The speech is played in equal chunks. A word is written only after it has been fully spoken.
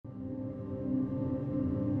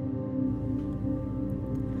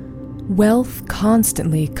Wealth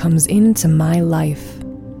constantly comes into my life.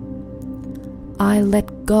 I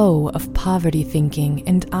let go of poverty thinking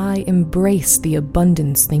and I embrace the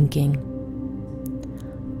abundance thinking.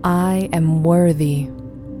 I am worthy.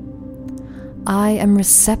 I am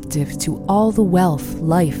receptive to all the wealth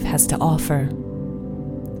life has to offer.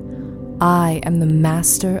 I am the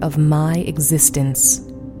master of my existence.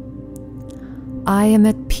 I am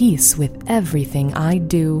at peace with everything I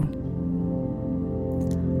do.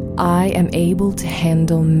 I am able to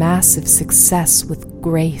handle massive success with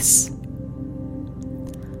grace.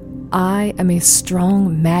 I am a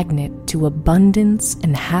strong magnet to abundance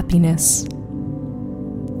and happiness.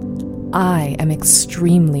 I am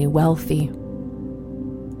extremely wealthy.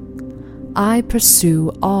 I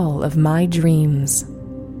pursue all of my dreams.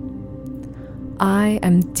 I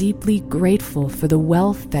am deeply grateful for the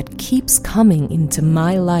wealth that keeps coming into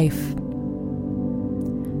my life.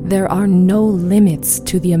 There are no limits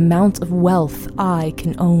to the amount of wealth I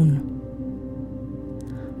can own.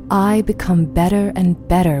 I become better and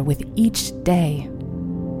better with each day.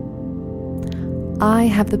 I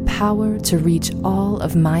have the power to reach all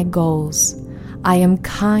of my goals. I am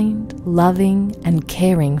kind, loving, and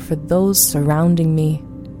caring for those surrounding me.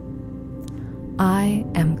 I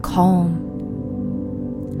am calm.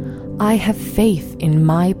 I have faith in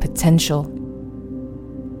my potential.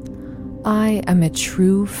 I am a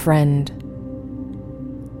true friend.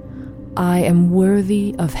 I am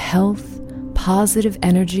worthy of health, positive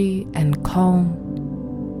energy, and calm.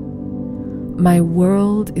 My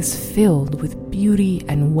world is filled with beauty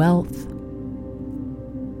and wealth.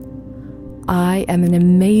 I am an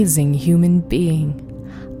amazing human being.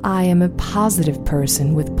 I am a positive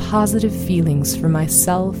person with positive feelings for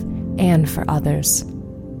myself and for others.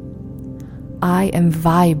 I am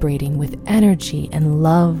vibrating with energy and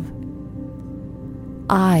love.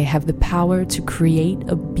 I have the power to create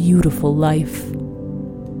a beautiful life.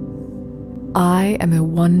 I am a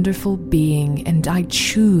wonderful being and I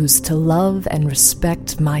choose to love and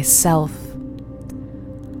respect myself.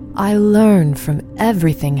 I learn from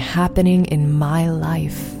everything happening in my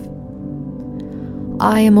life.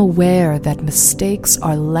 I am aware that mistakes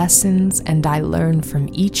are lessons and I learn from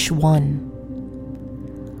each one.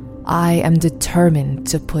 I am determined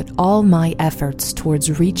to put all my efforts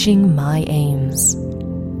towards reaching my aims.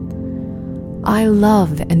 I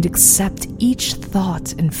love and accept each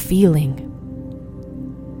thought and feeling.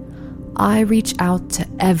 I reach out to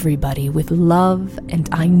everybody with love, and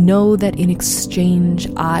I know that in exchange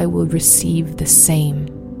I will receive the same.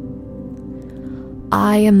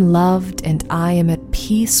 I am loved and I am at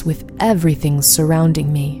peace with everything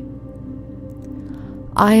surrounding me.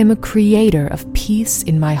 I am a creator of peace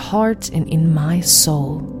in my heart and in my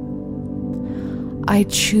soul. I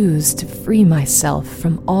choose to free myself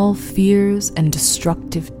from all fears and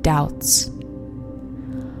destructive doubts.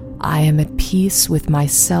 I am at peace with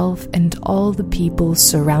myself and all the people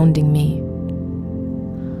surrounding me.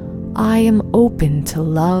 I am open to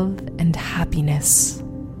love and happiness.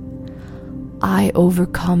 I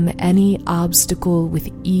overcome any obstacle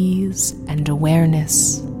with ease and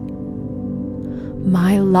awareness.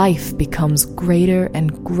 My life becomes greater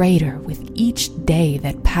and greater with each day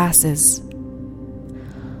that passes.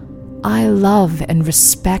 I love and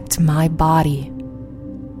respect my body.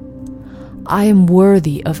 I am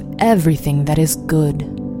worthy of everything that is good.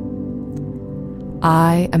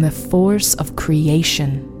 I am a force of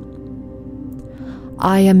creation.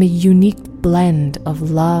 I am a unique blend of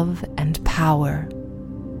love and power.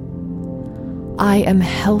 I am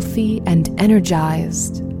healthy and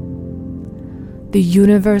energized. The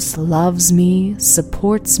universe loves me,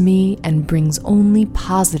 supports me, and brings only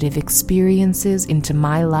positive experiences into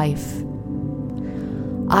my life.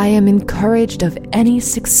 I am encouraged of any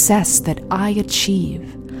success that I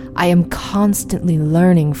achieve. I am constantly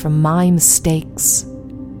learning from my mistakes.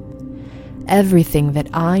 Everything that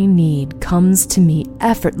I need comes to me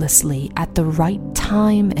effortlessly at the right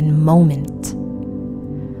time and moment.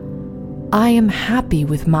 I am happy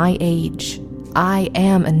with my age. I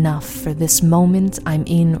am enough for this moment I'm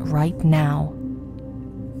in right now.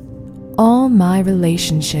 All my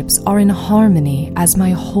relationships are in harmony as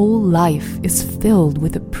my whole life is filled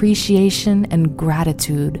with appreciation and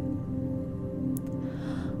gratitude.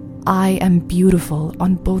 I am beautiful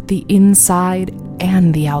on both the inside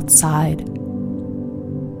and the outside.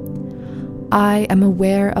 I am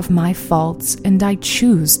aware of my faults and I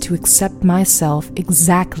choose to accept myself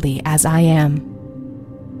exactly as I am.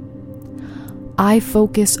 I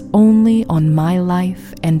focus only on my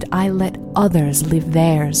life and I let others live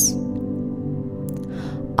theirs.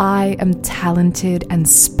 I am talented and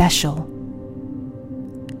special.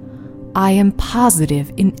 I am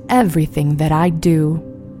positive in everything that I do.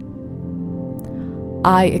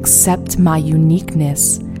 I accept my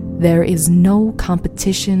uniqueness. There is no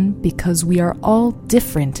competition because we are all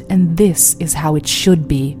different, and this is how it should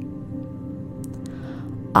be.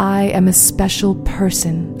 I am a special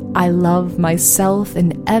person. I love myself,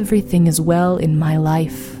 and everything is well in my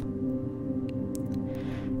life.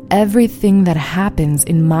 Everything that happens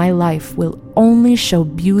in my life will only show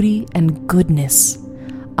beauty and goodness.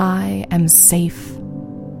 I am safe.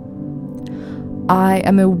 I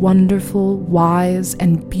am a wonderful, wise,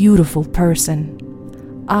 and beautiful person.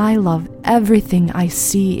 I love everything I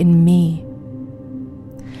see in me.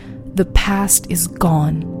 The past is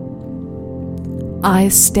gone. I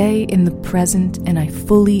stay in the present and I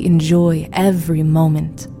fully enjoy every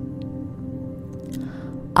moment.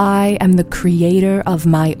 I am the creator of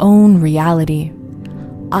my own reality.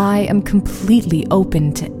 I am completely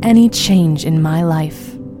open to any change in my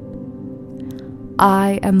life.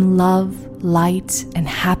 I am love, light, and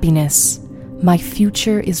happiness. My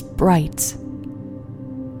future is bright.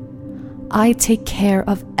 I take care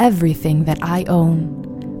of everything that I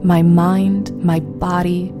own. My mind, my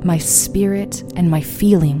body, my spirit, and my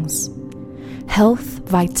feelings. Health,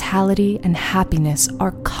 vitality, and happiness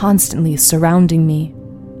are constantly surrounding me.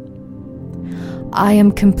 I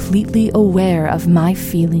am completely aware of my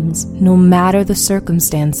feelings, no matter the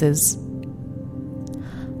circumstances.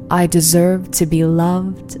 I deserve to be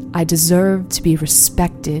loved. I deserve to be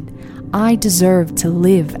respected. I deserve to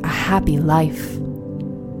live a happy life.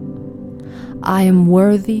 I am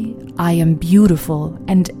worthy, I am beautiful,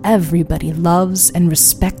 and everybody loves and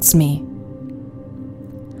respects me.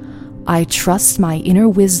 I trust my inner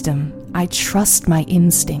wisdom. I trust my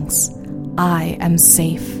instincts. I am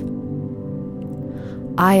safe.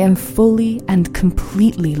 I am fully and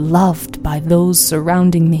completely loved by those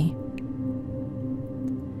surrounding me.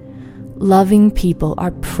 Loving people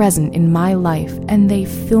are present in my life, and they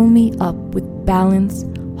fill me up with balance,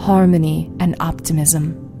 harmony, and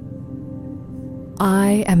optimism.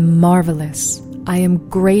 I am marvelous. I am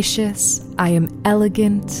gracious. I am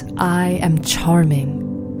elegant. I am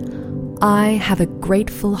charming. I have a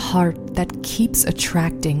grateful heart that keeps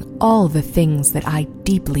attracting all the things that I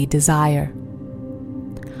deeply desire.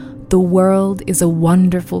 The world is a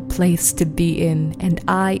wonderful place to be in, and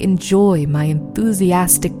I enjoy my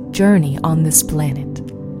enthusiastic journey on this planet.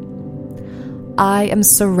 I am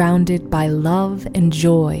surrounded by love and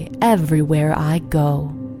joy everywhere I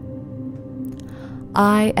go.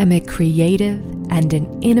 I am a creative and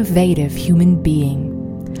an innovative human being.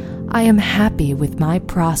 I am happy with my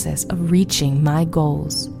process of reaching my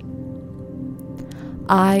goals.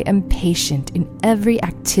 I am patient in every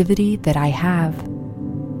activity that I have.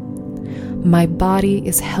 My body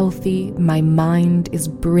is healthy, my mind is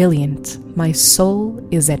brilliant, my soul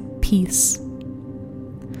is at peace.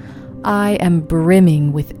 I am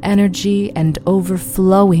brimming with energy and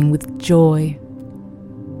overflowing with joy.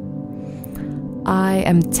 I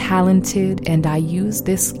am talented and I use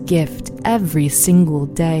this gift every single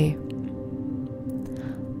day.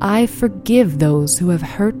 I forgive those who have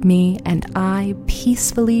hurt me and I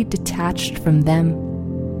peacefully detached from them.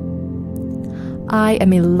 I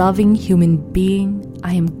am a loving human being.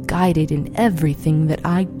 I am guided in everything that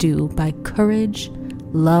I do by courage,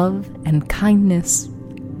 love, and kindness.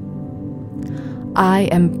 I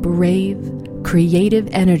am brave. Creative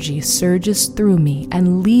energy surges through me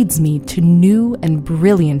and leads me to new and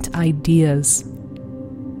brilliant ideas.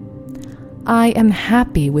 I am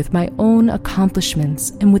happy with my own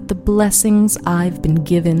accomplishments and with the blessings I've been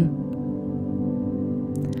given.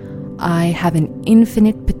 I have an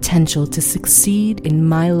infinite potential to succeed in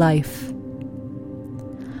my life.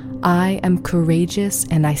 I am courageous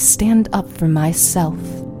and I stand up for myself.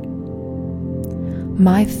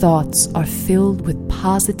 My thoughts are filled with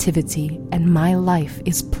positivity and my life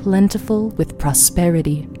is plentiful with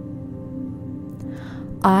prosperity.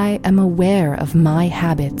 I am aware of my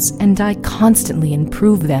habits and I constantly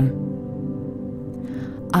improve them.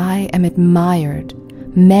 I am admired.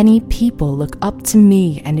 Many people look up to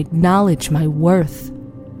me and acknowledge my worth.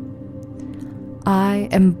 I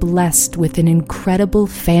am blessed with an incredible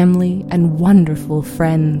family and wonderful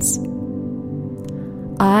friends.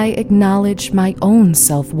 I acknowledge my own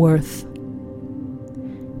self-worth.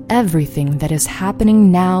 Everything that is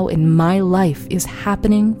happening now in my life is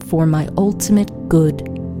happening for my ultimate good.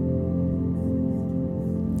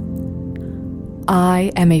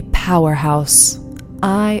 I am a powerhouse.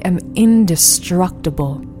 I am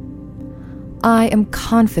indestructible. I am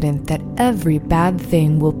confident that every bad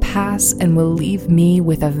thing will pass and will leave me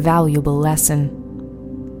with a valuable lesson.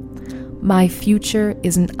 My future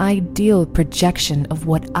is an ideal projection of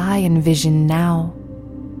what I envision now.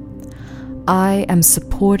 I am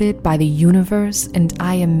supported by the universe and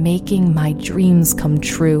I am making my dreams come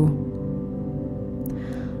true.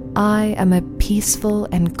 I am a peaceful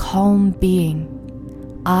and calm being.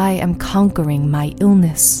 I am conquering my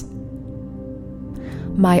illness.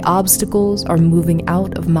 My obstacles are moving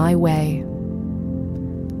out of my way.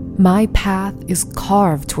 My path is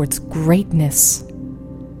carved towards greatness.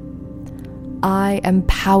 I am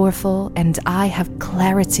powerful and I have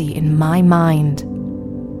clarity in my mind.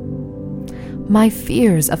 My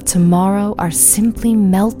fears of tomorrow are simply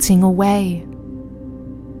melting away.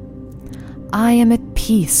 I am at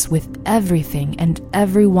peace with everything and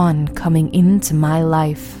everyone coming into my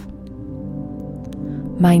life.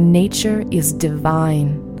 My nature is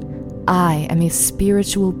divine. I am a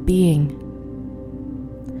spiritual being.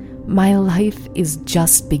 My life is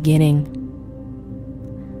just beginning.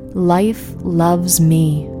 Life loves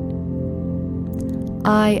me.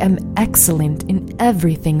 I am excellent in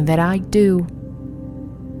everything that I do.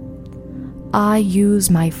 I use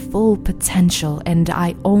my full potential and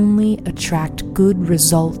I only attract good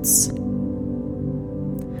results.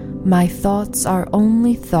 My thoughts are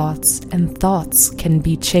only thoughts and thoughts can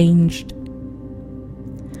be changed.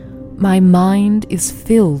 My mind is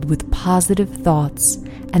filled with positive thoughts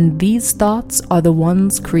and these thoughts are the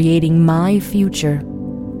ones creating my future.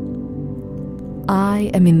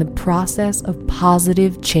 I am in the process of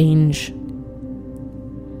positive change.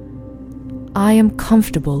 I am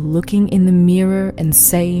comfortable looking in the mirror and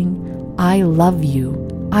saying, I love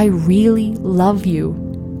you. I really love you.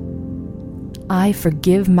 I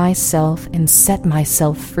forgive myself and set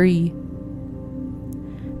myself free.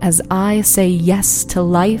 As I say yes to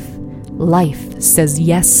life, life says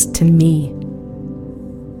yes to me.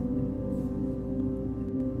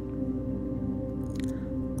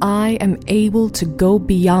 I am able to go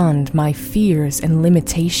beyond my fears and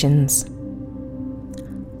limitations.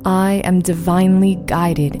 I am divinely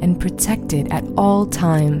guided and protected at all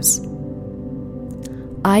times.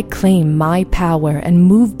 I claim my power and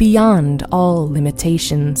move beyond all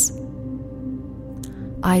limitations.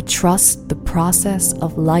 I trust the process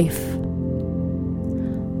of life.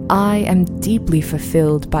 I am deeply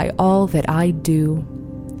fulfilled by all that I do.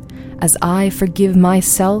 As I forgive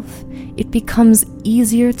myself, it becomes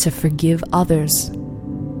easier to forgive others.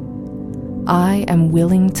 I am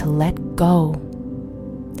willing to let go.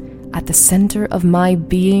 At the center of my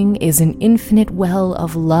being is an infinite well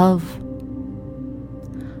of love.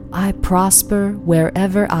 I prosper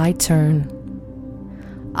wherever I turn.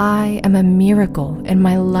 I am a miracle and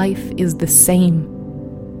my life is the same.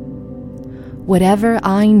 Whatever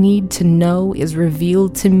I need to know is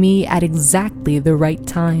revealed to me at exactly the right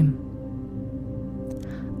time.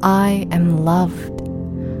 I am loved.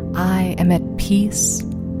 I am at peace.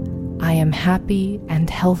 I am happy and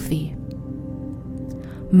healthy.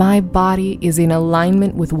 My body is in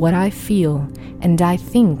alignment with what I feel, and I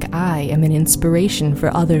think I am an inspiration for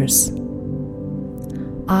others.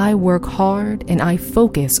 I work hard and I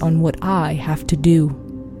focus on what I have to do.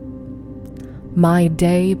 My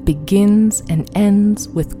day begins and ends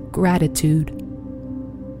with gratitude.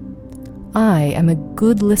 I am a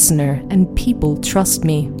good listener and people trust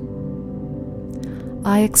me.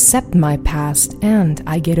 I accept my past and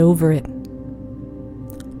I get over it.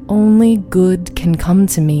 Only good can come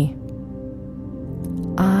to me.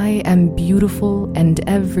 I am beautiful and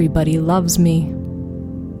everybody loves me.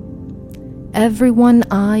 Everyone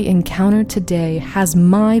I encounter today has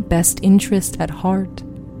my best interest at heart.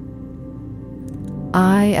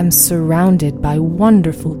 I am surrounded by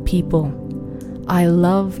wonderful people. I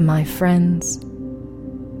love my friends.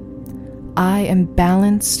 I am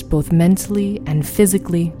balanced both mentally and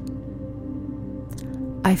physically.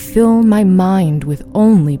 I fill my mind with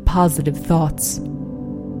only positive thoughts.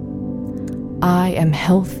 I am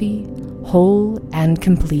healthy, whole, and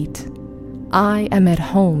complete. I am at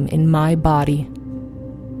home in my body.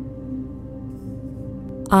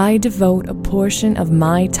 I devote a portion of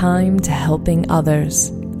my time to helping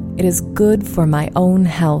others. It is good for my own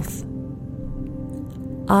health.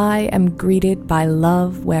 I am greeted by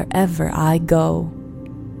love wherever I go.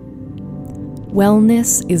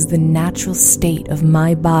 Wellness is the natural state of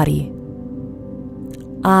my body.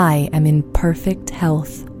 I am in perfect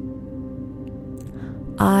health.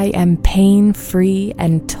 I am pain-free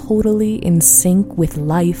and totally in sync with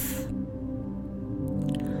life.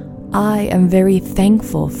 I am very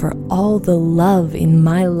thankful for all the love in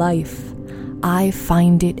my life. I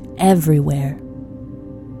find it everywhere.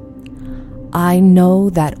 I know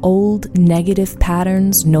that old negative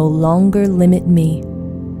patterns no longer limit me.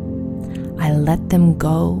 I I let them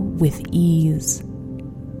go with ease.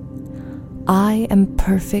 I am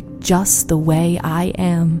perfect just the way I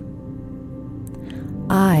am.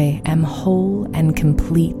 I am whole and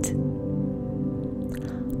complete.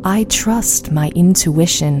 I trust my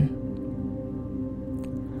intuition.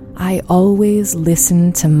 I always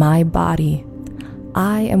listen to my body.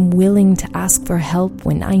 I am willing to ask for help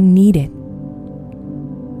when I need it.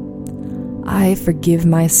 I forgive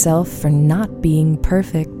myself for not being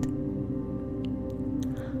perfect.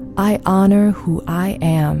 I honor who I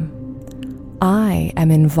am. I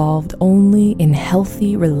am involved only in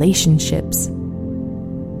healthy relationships.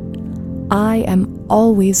 I am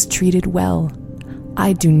always treated well.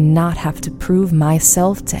 I do not have to prove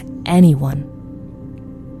myself to anyone.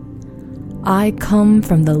 I come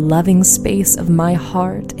from the loving space of my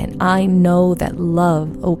heart, and I know that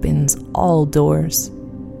love opens all doors.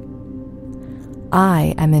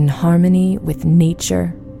 I am in harmony with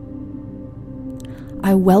nature.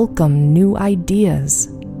 I welcome new ideas.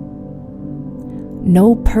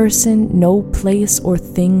 No person, no place, or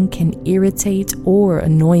thing can irritate or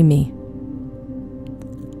annoy me.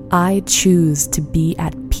 I choose to be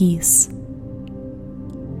at peace.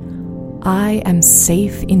 I am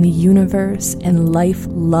safe in the universe, and life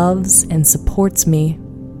loves and supports me.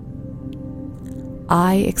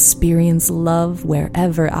 I experience love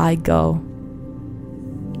wherever I go.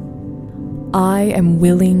 I am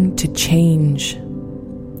willing to change.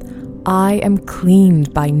 I am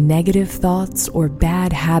cleaned by negative thoughts or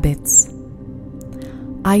bad habits.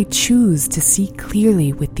 I choose to see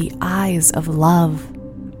clearly with the eyes of love.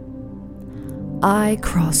 I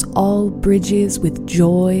cross all bridges with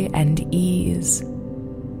joy and ease.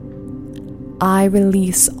 I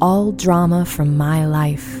release all drama from my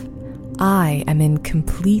life. I am in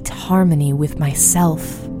complete harmony with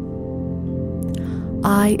myself.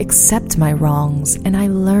 I accept my wrongs and I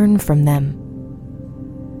learn from them.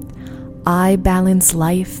 I balance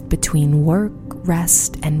life between work,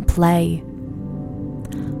 rest, and play.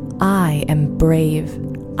 I am brave.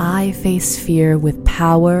 I face fear with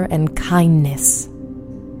power and kindness.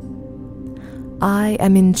 I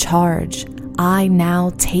am in charge. I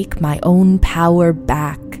now take my own power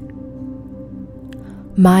back.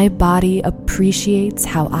 My body appreciates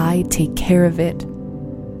how I take care of it.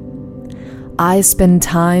 I spend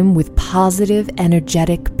time with positive,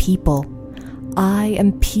 energetic people. I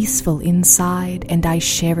am peaceful inside, and I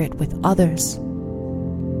share it with others.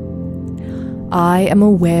 I am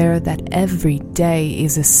aware that every day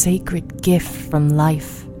is a sacred gift from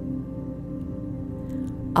life.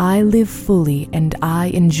 I live fully and I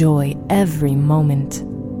enjoy every moment.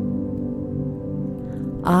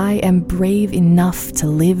 I am brave enough to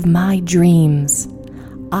live my dreams.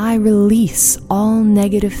 I release all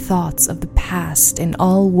negative thoughts of the past and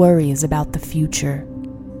all worries about the future.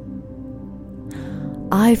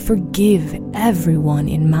 I forgive everyone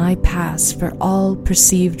in my past for all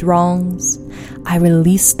perceived wrongs. I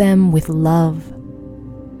release them with love.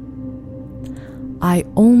 I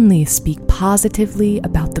only speak positively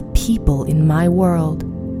about the people in my world.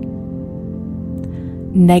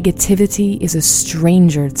 Negativity is a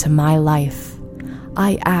stranger to my life.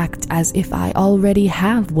 I act as if I already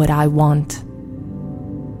have what I want.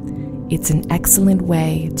 It's an excellent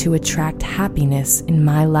way to attract happiness in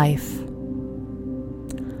my life.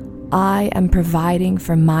 I am providing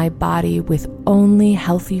for my body with only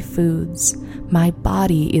healthy foods. My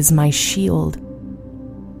body is my shield.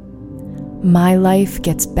 My life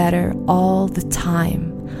gets better all the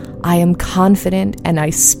time. I am confident and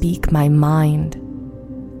I speak my mind.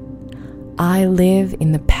 I live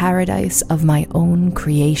in the paradise of my own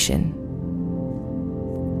creation.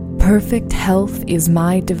 Perfect health is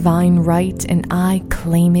my divine right, and I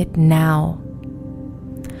claim it now.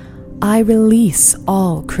 I release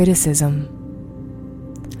all criticism.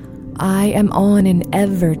 I am on an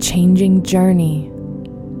ever-changing journey.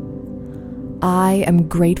 I am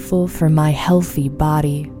grateful for my healthy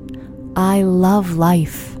body. I love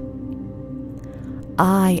life.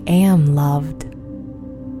 I am loved.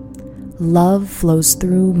 Love flows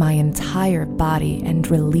through my entire body and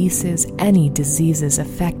releases any diseases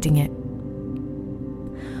affecting it.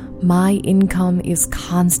 My income is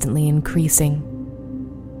constantly increasing.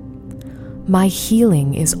 My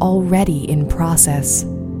healing is already in process.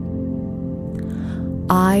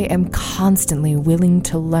 I am constantly willing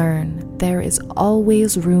to learn. There is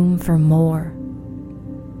always room for more.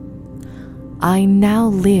 I now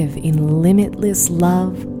live in limitless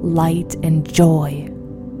love, light, and joy.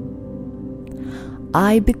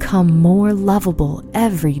 I become more lovable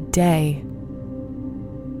every day.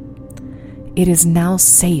 It is now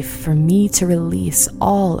safe for me to release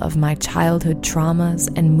all of my childhood traumas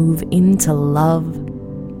and move into love.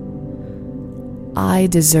 I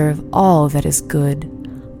deserve all that is good.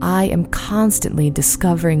 I am constantly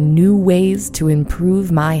discovering new ways to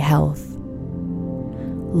improve my health.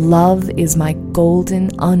 Love is my golden,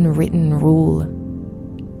 unwritten rule.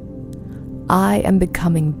 I am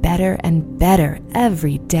becoming better and better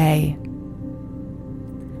every day.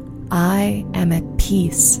 I am at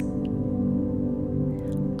peace.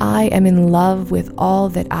 I am in love with all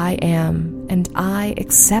that I am, and I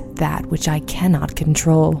accept that which I cannot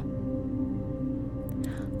control.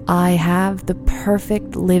 I have the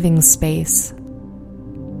perfect living space.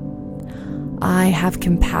 I have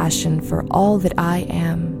compassion for all that I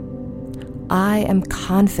am. I am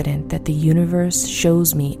confident that the universe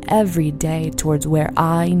shows me every day towards where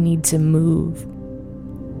I need to move.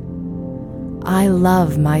 I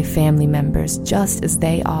love my family members just as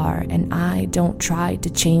they are, and I don't try to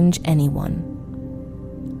change anyone.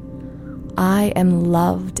 I am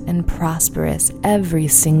loved and prosperous every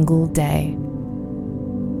single day.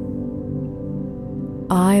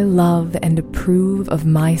 I love and approve of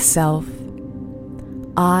myself.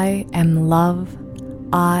 I am love.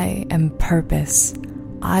 I am purpose.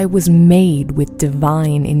 I was made with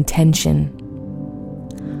divine intention.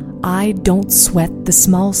 I don't sweat the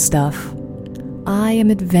small stuff. I am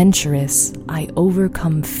adventurous. I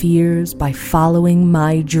overcome fears by following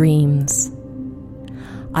my dreams.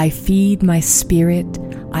 I feed my spirit.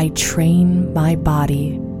 I train my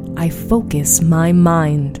body. I focus my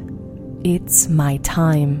mind. It's my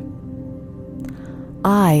time.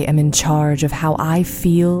 I am in charge of how I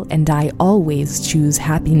feel, and I always choose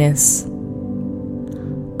happiness.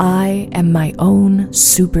 I am my own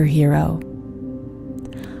superhero.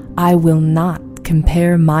 I will not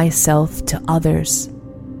compare myself to others.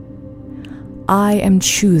 I am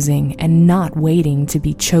choosing and not waiting to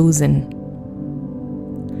be chosen.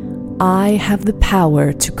 I have the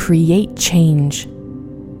power to create change.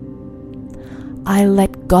 I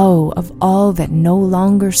let go of all that no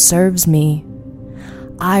longer serves me.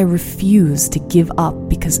 I refuse to give up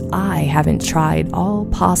because I haven't tried all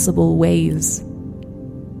possible ways.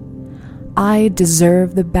 I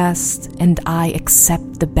deserve the best, and I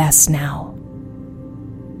accept the best now.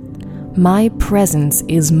 My presence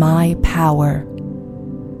is my power.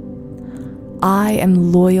 I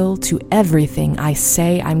am loyal to everything I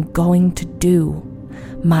say I'm going to do.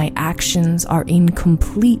 My actions are in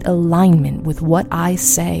complete alignment with what I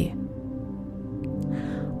say.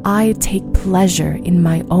 I take pleasure in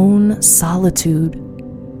my own solitude.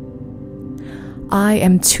 I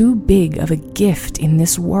am too big of a gift in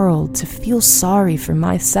this world to feel sorry for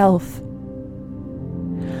myself.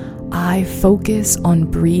 I focus on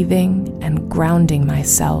breathing and grounding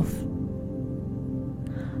myself.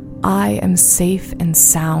 I am safe and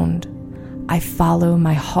sound. I follow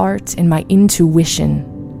my heart and my intuition.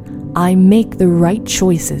 I make the right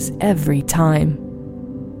choices every time.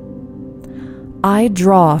 I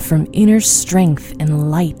draw from inner strength and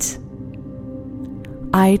light.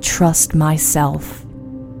 I trust myself.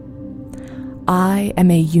 I am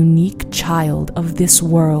a unique child of this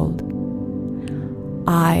world.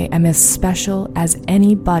 I am as special as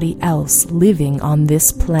anybody else living on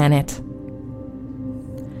this planet.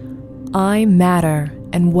 I matter,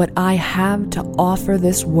 and what I have to offer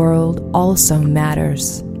this world also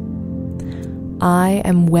matters. I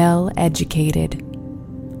am well educated.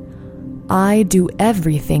 I do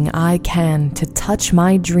everything I can to touch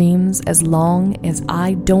my dreams as long as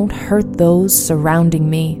I don't hurt those surrounding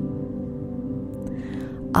me.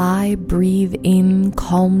 I breathe in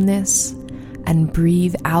calmness and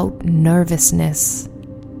breathe out nervousness.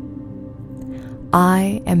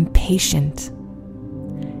 I am patient.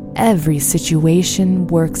 Every situation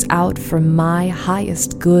works out for my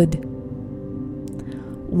highest good.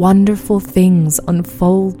 Wonderful things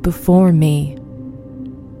unfold before me.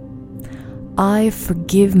 I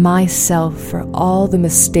forgive myself for all the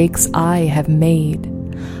mistakes I have made.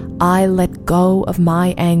 I let go of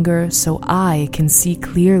my anger so I can see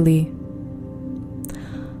clearly.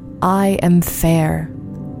 I am fair.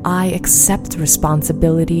 I accept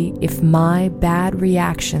responsibility if my bad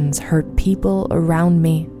reactions hurt people around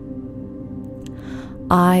me.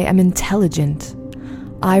 I am intelligent.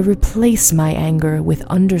 I replace my anger with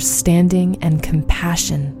understanding and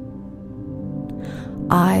compassion.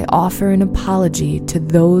 I offer an apology to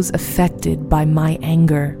those affected by my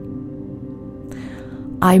anger.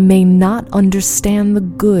 I may not understand the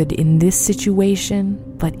good in this situation,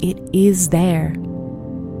 but it is there.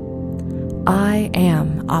 I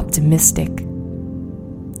am optimistic.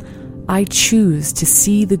 I choose to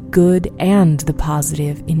see the good and the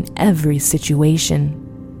positive in every situation.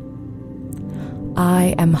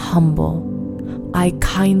 I am humble. I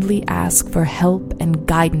kindly ask for help and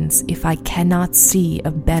guidance if I cannot see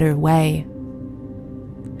a better way.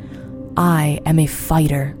 I am a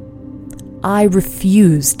fighter. I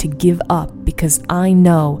refuse to give up because I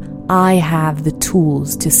know I have the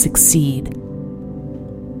tools to succeed.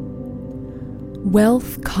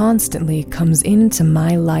 Wealth constantly comes into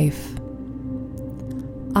my life.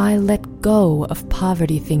 I let go of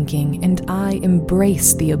poverty thinking and I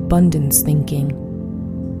embrace the abundance thinking.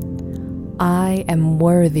 I am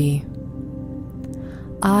worthy.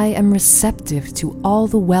 I am receptive to all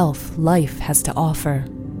the wealth life has to offer.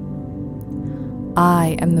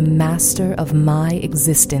 I am the master of my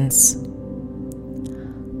existence.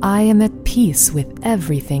 I am at peace with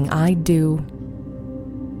everything I do.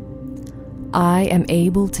 I am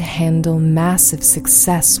able to handle massive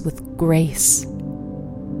success with grace.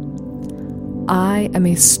 I am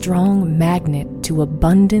a strong magnet to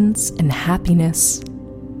abundance and happiness.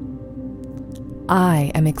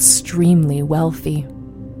 I am extremely wealthy.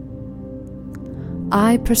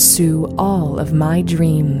 I pursue all of my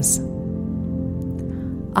dreams.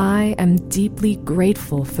 I am deeply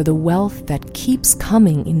grateful for the wealth that keeps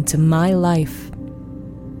coming into my life.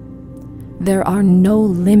 There are no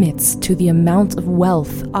limits to the amount of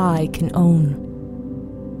wealth I can own.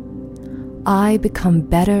 I become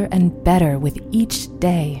better and better with each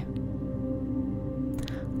day.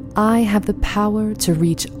 I have the power to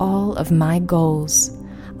reach all of my goals.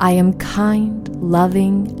 I am kind,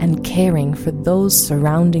 loving, and caring for those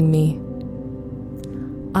surrounding me.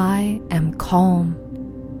 I am calm.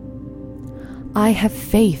 I have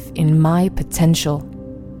faith in my potential.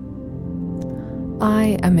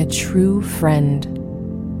 I am a true friend.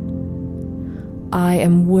 I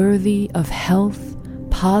am worthy of health,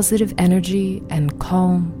 positive energy, and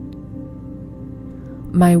calm.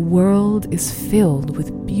 My world is filled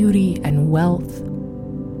with beauty and wealth.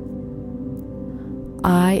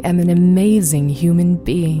 I am an amazing human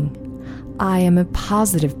being. I am a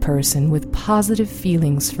positive person with positive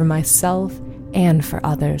feelings for myself and for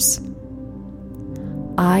others.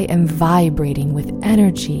 I am vibrating with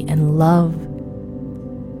energy and love.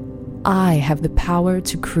 I have the power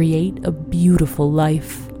to create a beautiful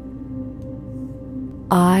life.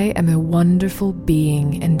 I am a wonderful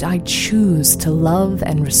being and I choose to love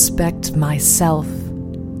and respect myself.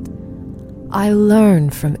 I learn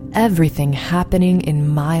from everything happening in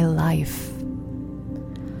my life.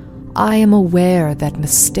 I am aware that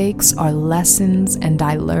mistakes are lessons and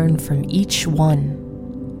I learn from each one.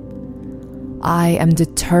 I am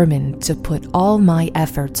determined to put all my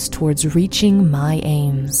efforts towards reaching my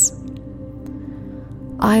aims.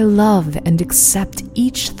 I love and accept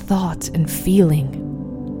each thought and feeling.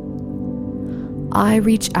 I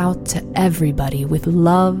reach out to everybody with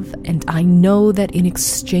love, and I know that in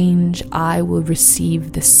exchange I will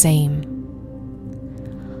receive the same.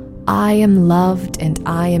 I am loved and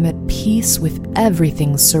I am at peace with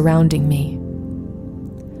everything surrounding me.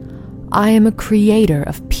 I am a creator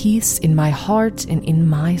of peace in my heart and in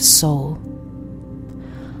my soul.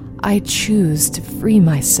 I choose to free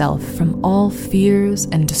myself from all fears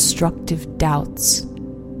and destructive doubts.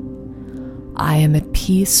 I am at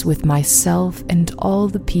peace with myself and all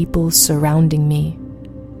the people surrounding me.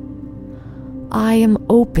 I am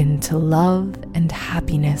open to love and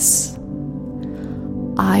happiness.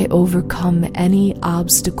 I overcome any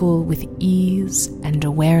obstacle with ease and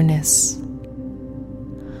awareness.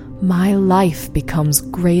 My life becomes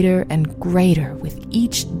greater and greater with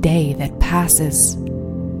each day that passes.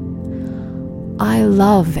 I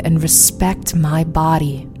love and respect my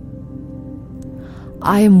body.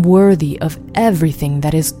 I am worthy of everything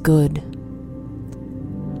that is good.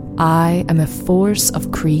 I am a force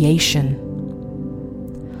of creation.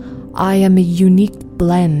 I am a unique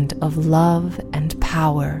blend of love and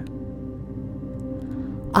power.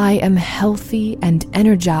 I am healthy and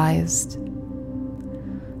energized.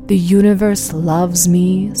 The universe loves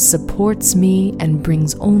me, supports me, and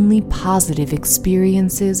brings only positive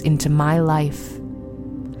experiences into my life.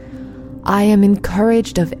 I am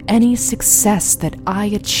encouraged of any success that I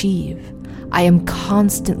achieve. I am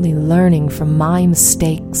constantly learning from my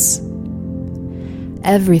mistakes.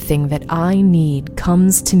 Everything that I need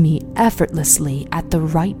comes to me effortlessly at the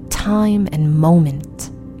right time and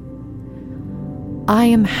moment. I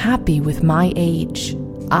am happy with my age.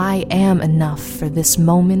 I am enough for this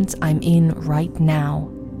moment I'm in right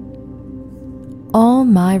now. All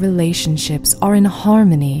my relationships are in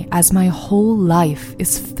harmony as my whole life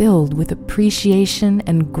is filled with appreciation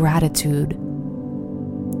and gratitude.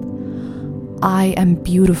 I am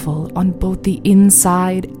beautiful on both the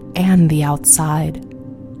inside and the outside.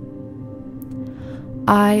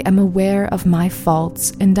 I am aware of my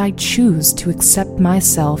faults and I choose to accept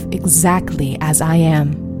myself exactly as I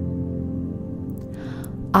am.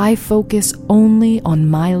 I focus only on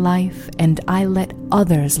my life and I let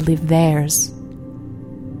others live theirs.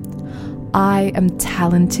 I am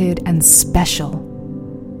talented and special.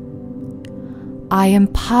 I am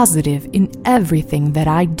positive in everything that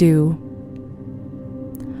I do.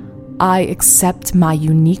 I accept my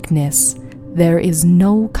uniqueness. There is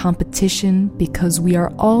no competition because we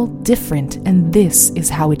are all different and this is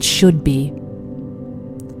how it should be.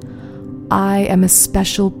 I am a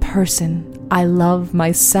special person. I love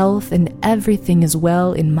myself and everything is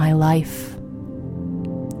well in my life.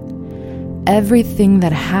 Everything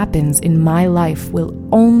that happens in my life will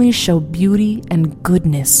only show beauty and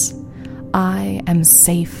goodness. I am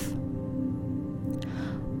safe.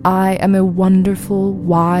 I am a wonderful,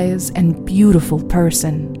 wise, and beautiful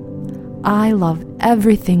person. I love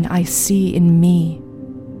everything I see in me.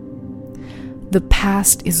 The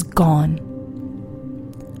past is gone.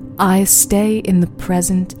 I stay in the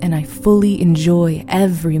present and I fully enjoy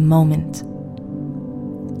every moment.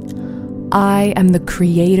 I am the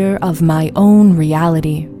creator of my own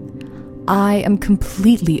reality. I am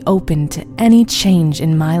completely open to any change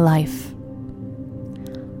in my life.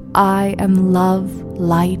 I am love,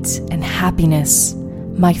 light, and happiness.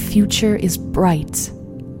 My future is bright.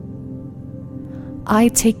 I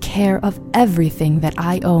take care of everything that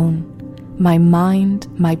I own. My mind,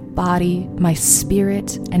 my body, my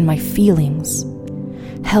spirit, and my feelings.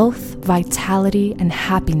 Health, vitality, and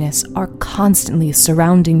happiness are constantly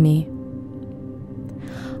surrounding me.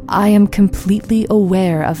 I am completely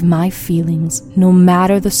aware of my feelings, no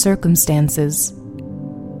matter the circumstances.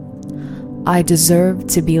 I deserve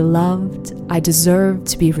to be loved. I deserve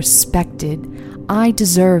to be respected. I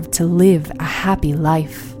deserve to live a happy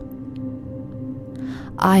life.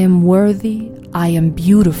 I am worthy. I am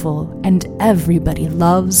beautiful, and everybody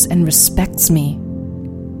loves and respects me.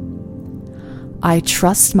 I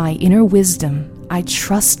trust my inner wisdom. I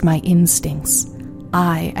trust my instincts.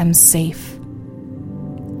 I am safe.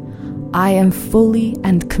 I am fully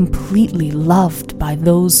and completely loved by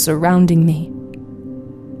those surrounding me.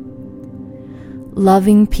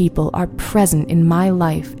 Loving people are present in my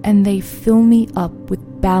life, and they fill me up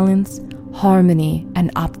with balance, harmony,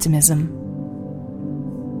 and optimism.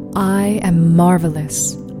 I am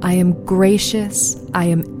marvelous. I am gracious. I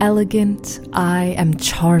am elegant. I am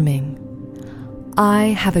charming. I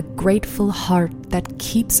have a grateful heart that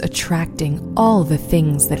keeps attracting all the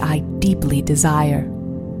things that I deeply desire.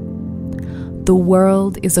 The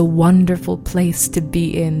world is a wonderful place to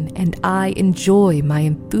be in, and I enjoy my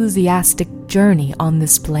enthusiastic journey on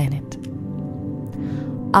this planet.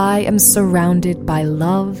 I am surrounded by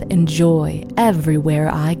love and joy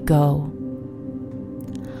everywhere I go.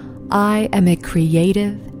 I am a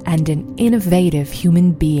creative and an innovative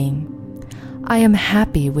human being. I am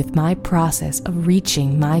happy with my process of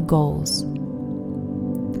reaching my goals.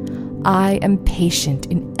 I am patient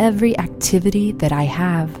in every activity that I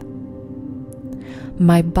have.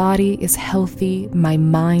 My body is healthy, my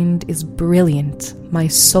mind is brilliant, my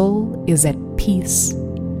soul is at peace.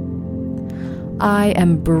 I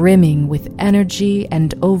am brimming with energy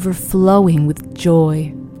and overflowing with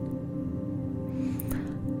joy.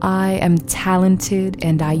 I am talented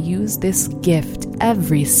and I use this gift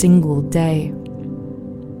every single day.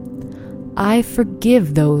 I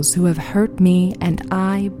forgive those who have hurt me and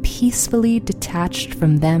I peacefully detached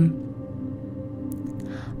from them.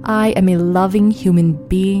 I am a loving human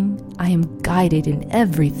being. I am guided in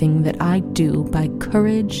everything that I do by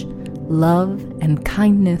courage, love, and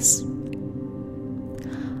kindness.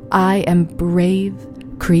 I am brave.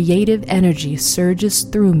 Creative energy surges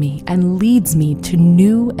through me and leads me to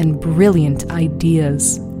new and brilliant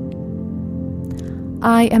ideas.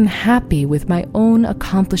 I am happy with my own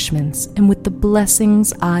accomplishments and with the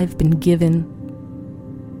blessings I've been given.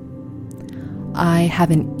 I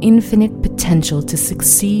have an infinite potential to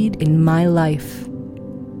succeed in my life.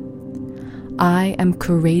 I am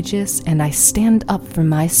courageous and I stand up for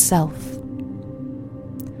myself.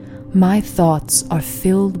 My thoughts are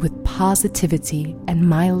filled with positivity and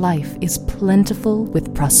my life is plentiful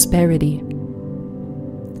with prosperity.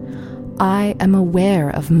 I am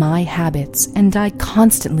aware of my habits and I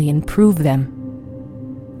constantly improve them.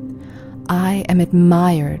 I am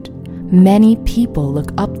admired. Many people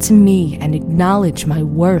look up to me and acknowledge my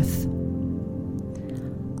worth.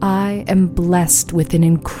 I am blessed with an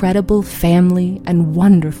incredible family and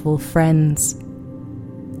wonderful friends.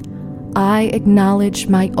 I acknowledge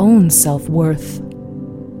my own self-worth.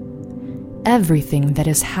 everything that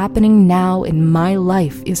is happening now in my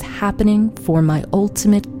life is happening for my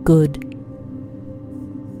ultimate good.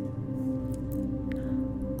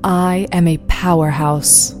 I am a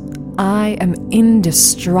powerhouse. I am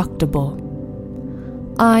indestructible.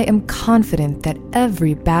 I am confident that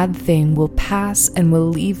every bad thing will pass and will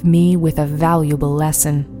leave me with a valuable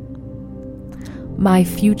lesson. My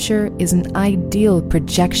future is an ideal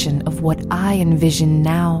projection of what I envision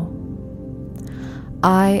now.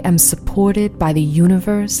 I am supported by the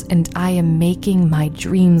universe and I am making my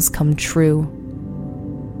dreams come true.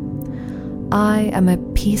 I am a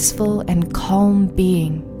peaceful and calm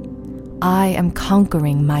being. I am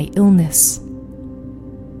conquering my illness.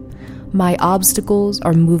 My obstacles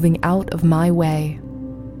are moving out of my way.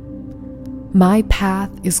 My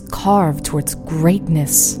path is carved towards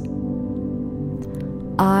greatness.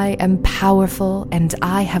 I am powerful and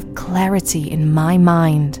I have clarity in my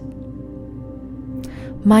mind.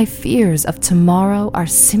 My fears of tomorrow are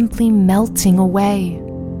simply melting away.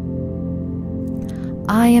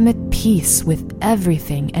 I am at peace with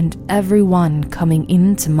everything and everyone coming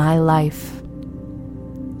into my life.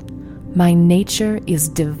 My nature is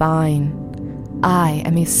divine. I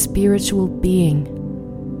am a spiritual being.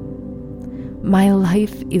 My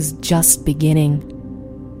life is just beginning.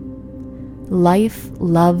 Life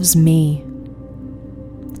loves me.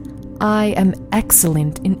 I am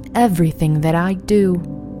excellent in everything that I do.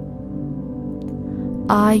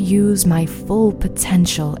 I use my full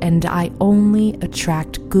potential and I only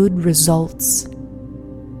attract good results.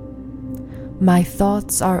 My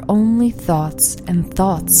thoughts are only thoughts and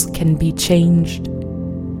thoughts can be changed.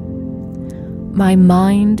 My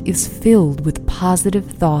mind is filled with positive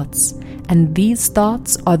thoughts and these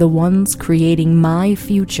thoughts are the ones creating my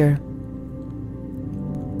future.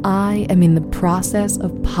 I am in the process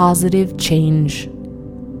of positive change.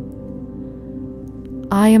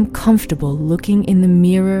 I am comfortable looking in the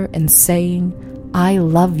mirror and saying, I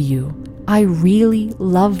love you. I really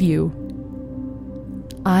love you.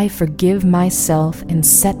 I forgive myself and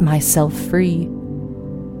set myself free.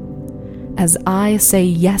 As I say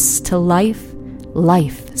yes to life,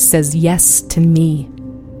 life says yes to me.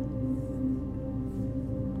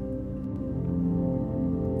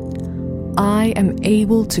 I am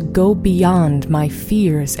able to go beyond my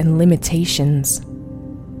fears and limitations.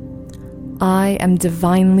 I am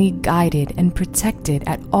divinely guided and protected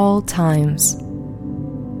at all times.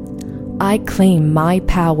 I claim my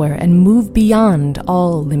power and move beyond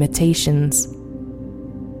all limitations.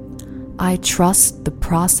 I trust the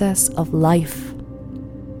process of life.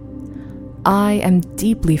 I am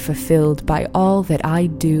deeply fulfilled by all that I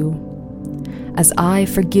do. As I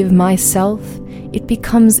forgive myself, it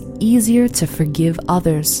becomes easier to forgive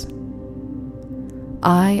others.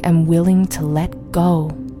 I am willing to let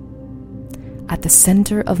go. At the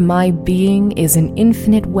center of my being is an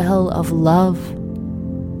infinite well of love.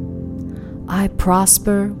 I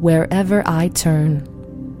prosper wherever I turn.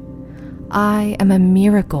 I am a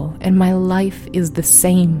miracle and my life is the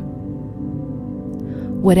same.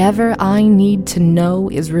 Whatever I need to know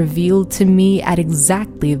is revealed to me at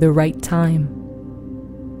exactly the right time.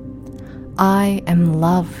 I am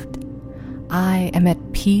loved. I am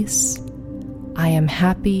at peace. I am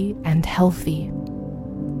happy and healthy.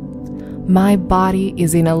 My body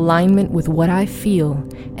is in alignment with what I feel,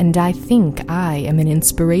 and I think I am an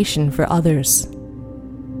inspiration for others.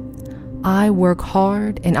 I work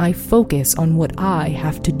hard and I focus on what I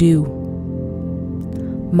have to do.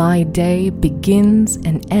 My day begins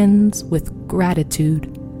and ends with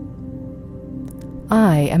gratitude.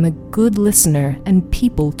 I am a good listener and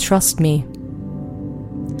people trust me.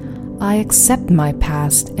 I accept my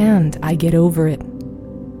past and I get over it.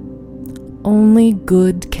 Only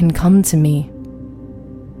good can come to me.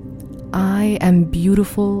 I am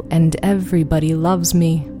beautiful and everybody loves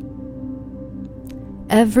me.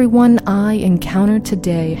 Everyone I encounter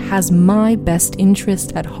today has my best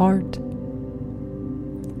interest at heart.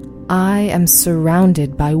 I am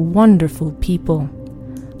surrounded by wonderful people.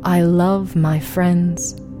 I love my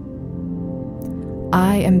friends.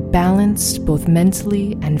 I am balanced both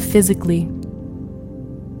mentally and physically.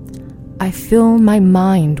 I fill my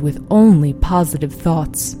mind with only positive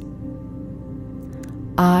thoughts.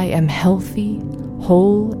 I am healthy,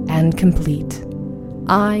 whole, and complete.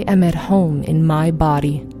 I am at home in my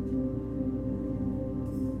body.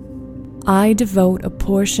 I devote a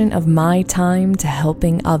portion of my time to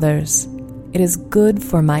helping others. It is good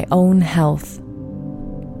for my own health.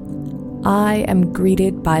 I am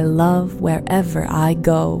greeted by love wherever I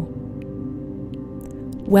go.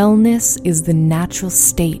 Wellness is the natural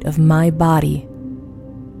state of my body.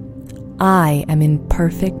 I am in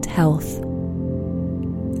perfect health.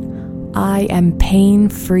 I am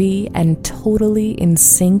pain-free and totally in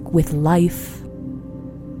sync with life.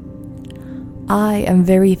 I am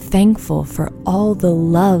very thankful for all the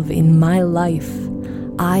love in my life.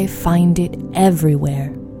 I find it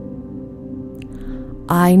everywhere.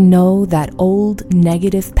 I know that old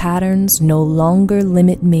negative patterns no longer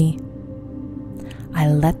limit me. I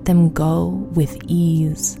let them go with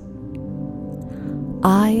ease.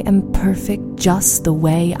 I am perfect just the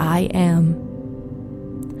way I am.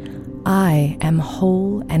 I am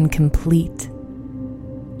whole and complete.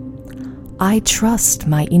 I trust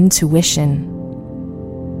my intuition.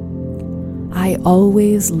 I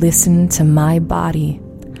always listen to my body.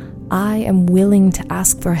 I am willing to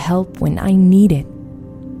ask for help when I need it.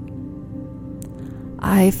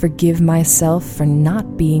 I forgive myself for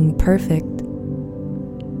not being perfect.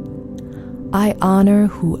 I honor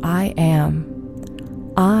who I am.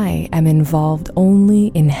 I am involved only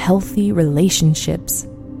in healthy relationships.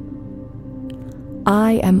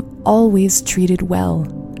 I am always treated well.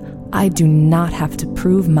 I do not have to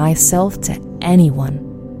prove myself to anyone.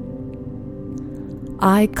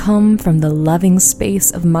 I come from the loving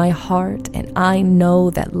space of my heart, and I know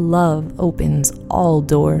that love opens all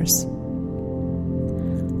doors.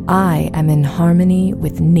 I am in harmony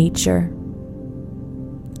with nature.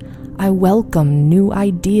 I welcome new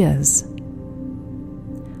ideas.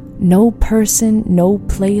 No person, no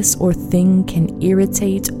place or thing can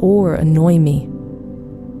irritate or annoy me.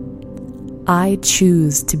 I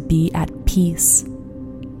choose to be at peace.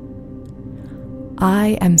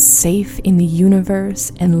 I am safe in the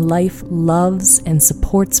universe, and life loves and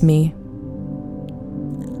supports me.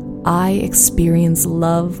 I experience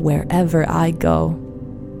love wherever I go.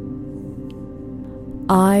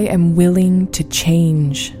 I am willing to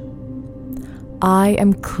change. I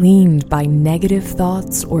am cleaned by negative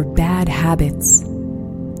thoughts or bad habits.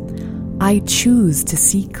 I choose to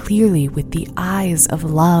see clearly with the eyes of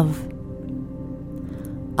love.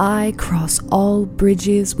 I cross all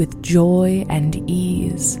bridges with joy and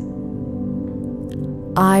ease.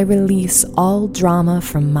 I release all drama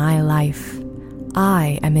from my life.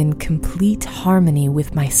 I am in complete harmony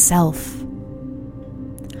with myself.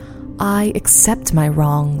 I accept my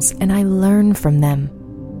wrongs and I learn from them.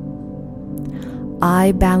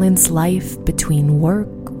 I balance life between work,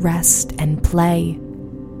 rest, and play.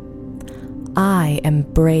 I am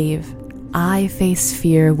brave. I face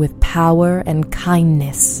fear with power and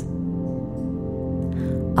kindness.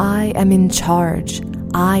 I am in charge.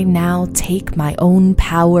 I now take my own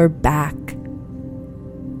power back.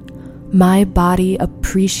 My body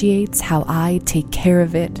appreciates how I take care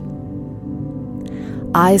of it.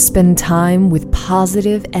 I spend time with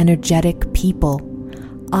positive, energetic people.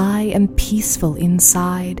 I am peaceful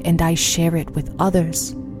inside, and I share it with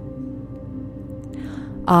others.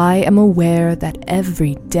 I am aware that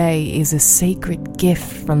every day is a sacred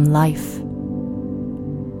gift from life.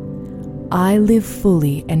 I live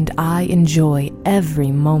fully and I enjoy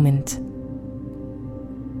every moment.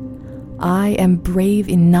 I am brave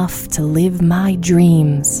enough to live my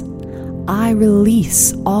dreams. I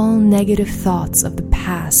release all negative thoughts of the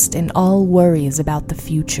past and all worries about the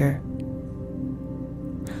future.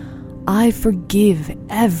 I forgive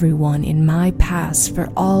everyone in my past for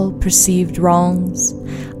all perceived wrongs.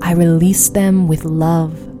 I release them with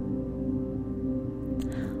love.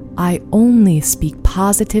 I only speak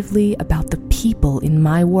positively about the people in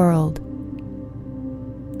my world.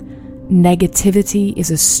 Negativity is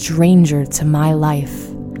a stranger to my life.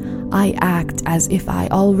 I act as if I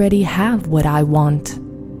already have what I want.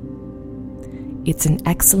 It's an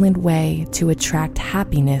excellent way to attract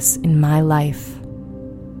happiness in my life.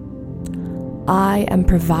 I am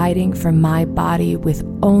providing for my body with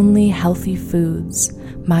only healthy foods.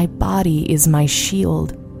 My body is my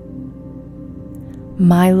shield.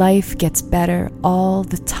 My life gets better all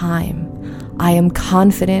the time. I am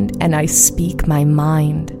confident and I speak my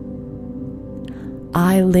mind.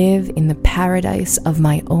 I live in the paradise of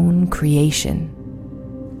my own creation.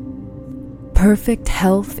 Perfect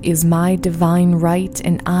health is my divine right,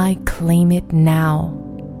 and I claim it now.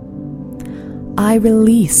 I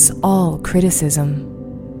release all criticism.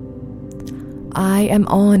 I am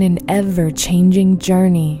on an ever-changing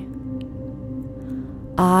journey.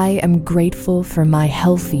 I am grateful for my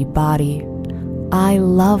healthy body. I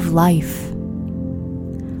love life.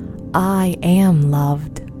 I am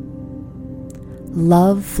loved.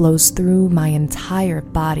 Love flows through my entire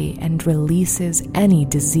body and releases any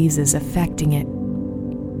diseases affecting it.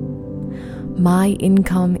 My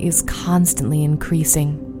income is constantly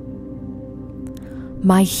increasing.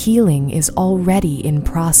 My healing is already in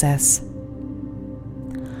process.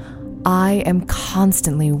 I am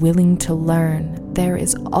constantly willing to learn. there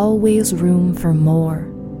is always room for more.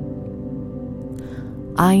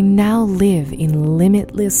 I now live in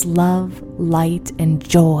limitless love, light, and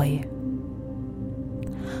joy.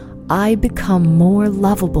 I become more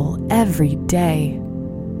lovable every day.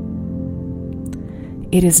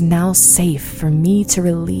 It is now safe for me to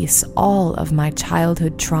release all of my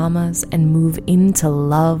childhood traumas and move into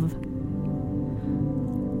love.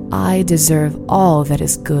 I deserve all that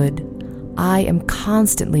is good. I am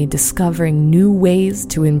constantly discovering new ways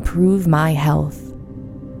to improve my health.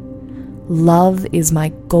 Love is my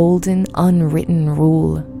golden, unwritten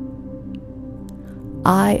rule.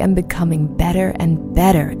 I am becoming better and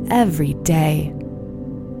better every day.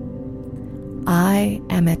 I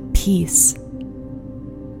am at peace.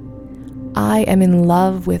 I am in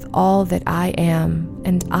love with all that I am,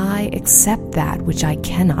 and I accept that which I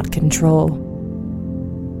cannot control.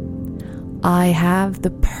 I have the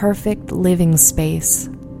perfect living space.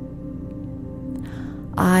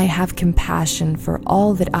 I have compassion for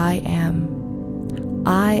all that I am.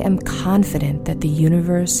 I am confident that the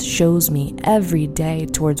universe shows me every day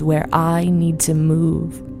towards where I need to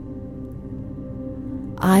move.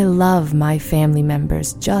 I love my family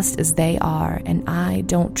members just as they are, and I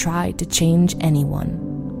don't try to change anyone.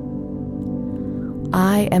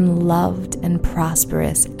 I am loved and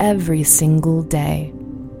prosperous every single day.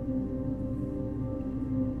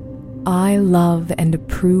 I love and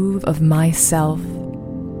approve of myself.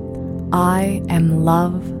 I am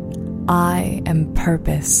love. I am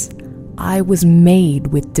purpose. I was made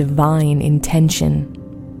with divine intention.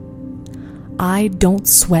 I don't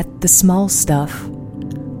sweat the small stuff.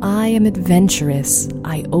 I am adventurous.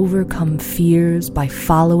 I overcome fears by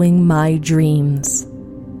following my dreams.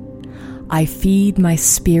 I feed my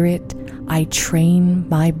spirit. I train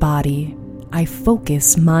my body. I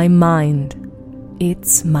focus my mind.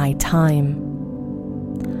 It's my time.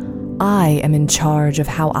 I am in charge of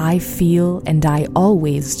how I feel, and I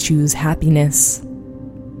always choose happiness.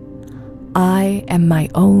 I am my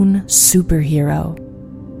own superhero.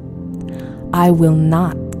 I will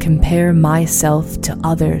not compare myself to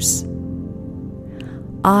others.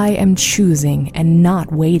 I am choosing and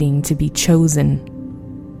not waiting to be chosen.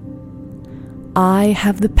 I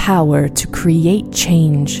have the power to create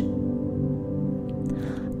change.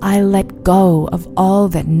 I let go of all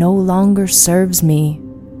that no longer serves me.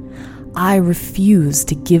 I refuse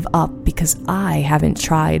to give up because I haven't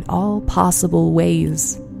tried all possible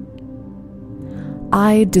ways.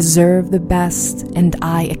 I deserve the best, and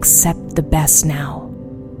I accept the best now.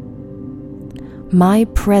 My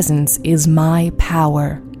presence is my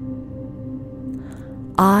power.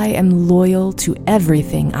 I am loyal to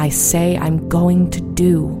everything I say I'm going to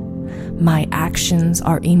do. My actions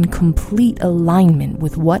are in complete alignment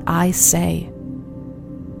with what I say.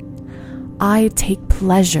 I take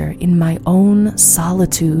pleasure in my own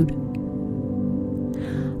solitude.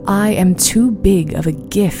 I am too big of a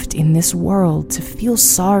gift in this world to feel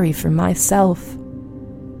sorry for myself.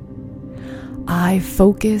 I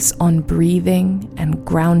focus on breathing and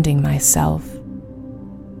grounding myself.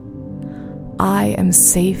 I am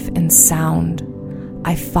safe and sound.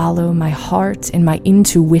 I follow my heart and my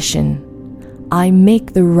intuition. I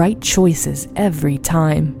make the right choices every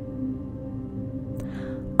time.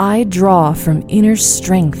 I draw from inner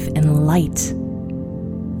strength and light.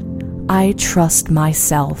 I trust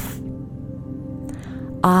myself.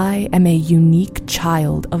 I am a unique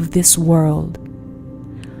child of this world.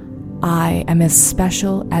 I am as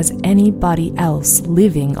special as anybody else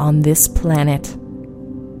living on this planet.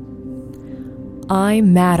 I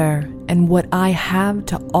matter, and what I have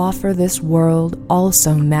to offer this world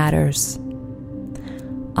also matters.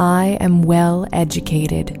 I am well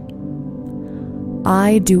educated.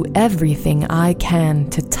 I do everything I can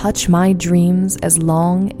to touch my dreams as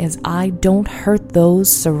long as I don't hurt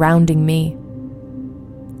those surrounding me.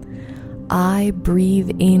 I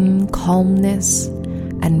breathe in calmness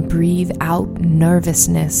and breathe out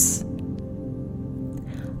nervousness.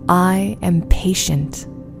 I am patient.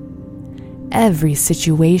 Every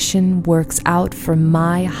situation works out for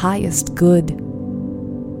my highest good.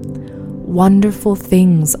 Wonderful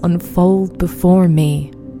things unfold before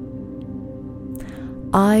me.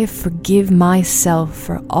 I forgive myself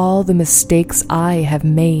for all the mistakes I have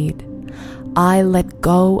made. I let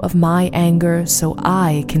go of my anger so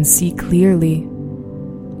I can see clearly.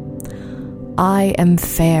 I am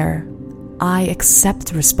fair. I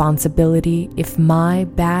accept responsibility if my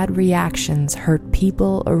bad reactions hurt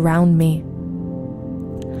people around me.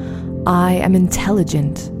 I am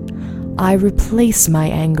intelligent. I replace my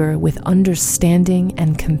anger with understanding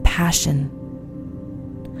and compassion.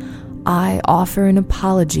 I offer an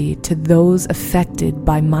apology to those affected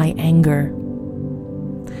by my anger.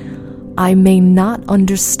 I may not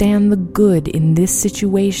understand the good in this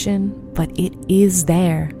situation, but it is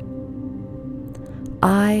there.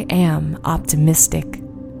 I am optimistic.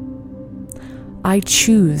 I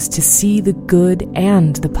choose to see the good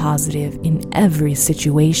and the positive in every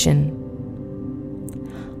situation.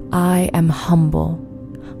 I am humble.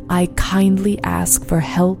 I kindly ask for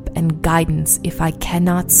help and guidance if I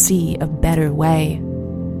cannot see a better way.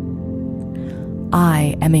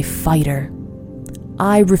 I am a fighter.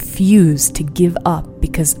 I refuse to give up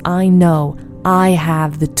because I know I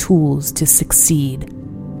have the tools to succeed.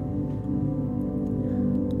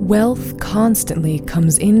 Wealth constantly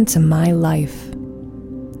comes into my life.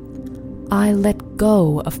 I let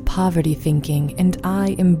go of poverty thinking and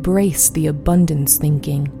I embrace the abundance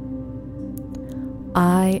thinking.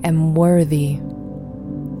 I am worthy.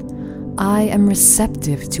 I am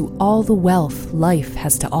receptive to all the wealth life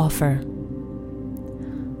has to offer.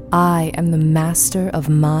 I am the master of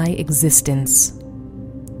my existence.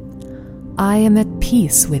 I am at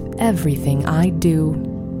peace with everything I do.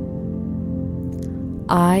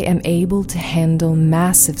 I am able to handle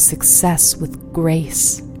massive success with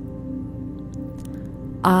grace.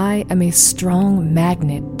 I am a strong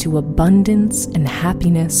magnet to abundance and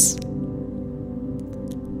happiness.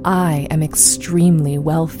 I am extremely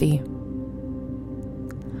wealthy.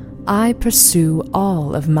 I pursue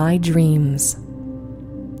all of my dreams.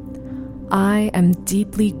 I am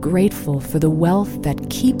deeply grateful for the wealth that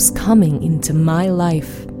keeps coming into my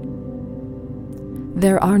life.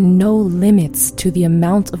 There are no limits to the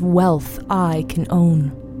amount of wealth I can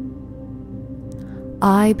own.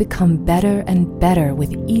 I become better and better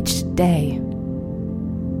with each day.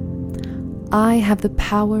 I have the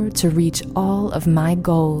power to reach all of my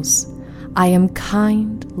goals. I am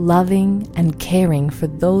kind, loving, and caring for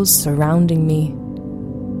those surrounding me.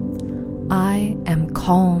 I am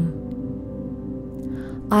calm.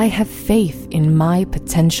 I have faith in my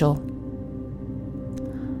potential.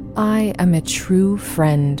 I am a true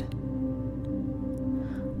friend.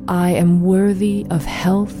 I am worthy of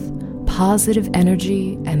health, positive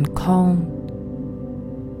energy, and calm.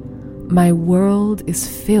 My world is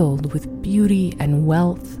filled with beauty and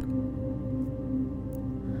wealth.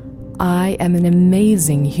 I am an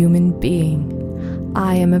amazing human being.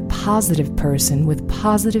 I am a positive person with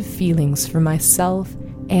positive feelings for myself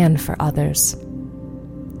and for others.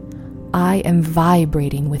 I am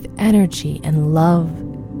vibrating with energy and love.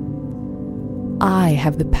 I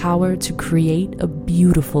have the power to create a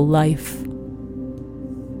beautiful life.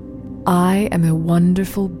 I am a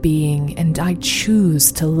wonderful being and I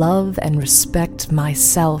choose to love and respect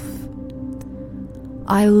myself.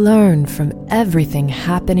 I learn from everything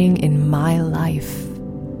happening in my life.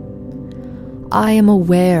 I am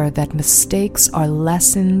aware that mistakes are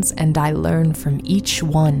lessons and I learn from each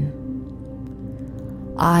one.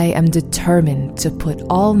 I am determined to put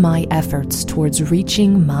all my efforts towards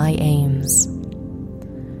reaching my aims.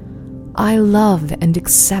 I love and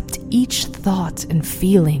accept each thought and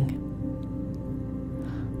feeling.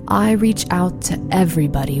 I reach out to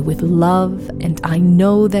everybody with love, and I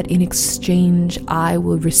know that in exchange I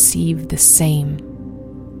will receive the same.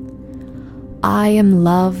 I am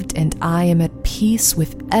loved and I am at peace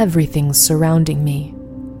with everything surrounding me.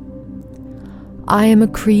 I am a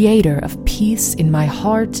creator of peace in my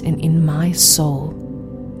heart and in my soul.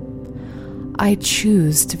 I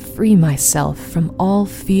choose to free myself from all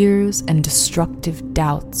fears and destructive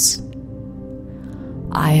doubts.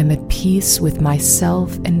 I am at peace with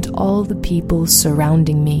myself and all the people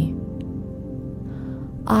surrounding me.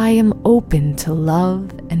 I am open to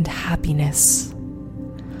love and happiness.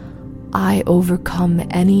 I overcome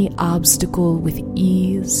any obstacle with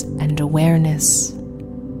ease and awareness.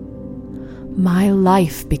 My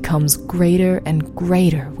life becomes greater and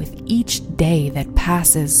greater with each day that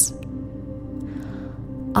passes.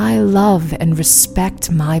 I love and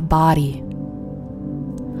respect my body.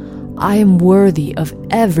 I am worthy of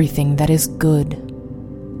everything that is good.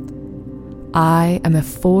 I am a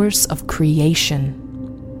force of creation.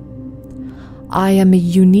 I am a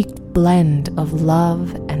unique blend of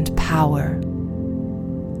love and power.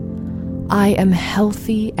 I am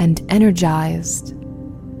healthy and energized.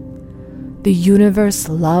 The universe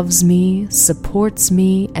loves me, supports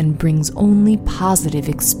me, and brings only positive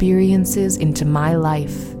experiences into my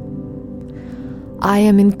life. I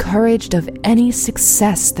am encouraged of any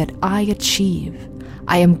success that I achieve.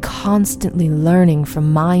 I am constantly learning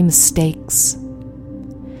from my mistakes.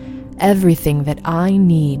 Everything that I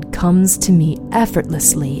need comes to me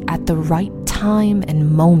effortlessly at the right time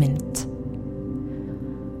and moment.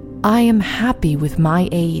 I am happy with my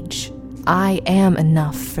age. I am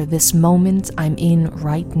enough for this moment I'm in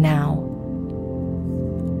right now.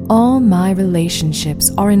 All my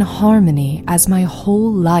relationships are in harmony as my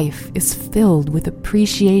whole life is filled with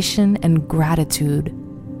appreciation and gratitude.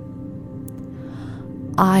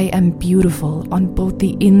 I am beautiful on both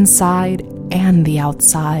the inside and the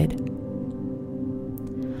outside.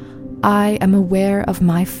 I am aware of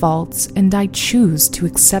my faults and I choose to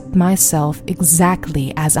accept myself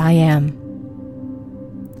exactly as I am.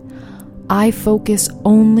 I focus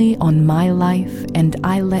only on my life and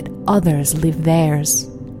I let others live theirs.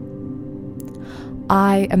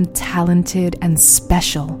 I am talented and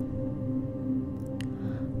special.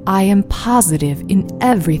 I am positive in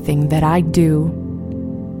everything that I do.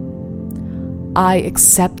 I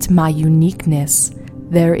accept my uniqueness.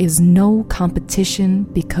 There is no competition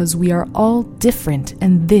because we are all different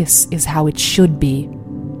and this is how it should be.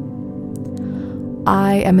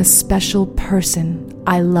 I am a special person.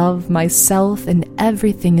 I love myself and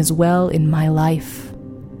everything is well in my life.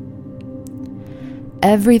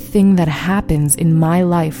 Everything that happens in my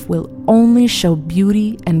life will only show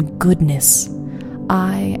beauty and goodness.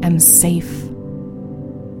 I am safe.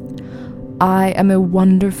 I am a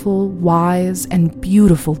wonderful, wise, and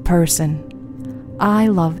beautiful person. I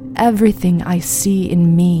love everything I see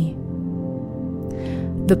in me.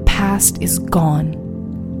 The past is gone.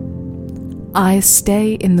 I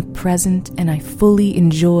stay in the present and I fully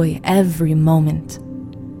enjoy every moment.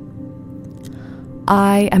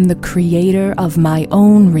 I am the creator of my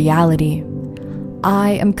own reality.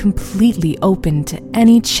 I am completely open to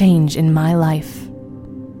any change in my life.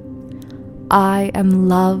 I am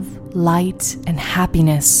love, light, and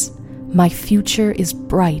happiness. My future is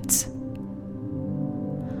bright.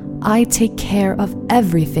 I take care of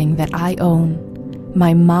everything that I own: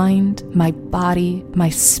 my mind, my body, my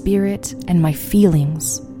spirit, and my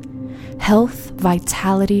feelings. Health,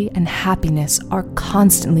 vitality, and happiness are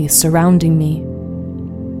constantly surrounding me.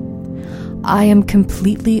 I am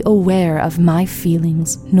completely aware of my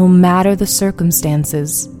feelings, no matter the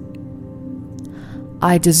circumstances.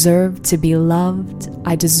 I deserve to be loved.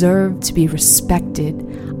 I deserve to be respected.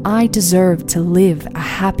 I deserve to live a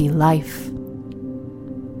happy life.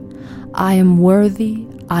 I am worthy.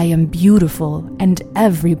 I am beautiful, and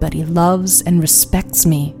everybody loves and respects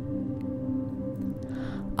me.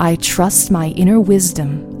 I trust my inner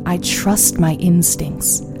wisdom. I trust my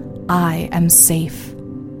instincts. I am safe.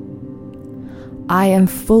 I am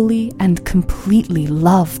fully and completely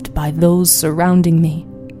loved by those surrounding me.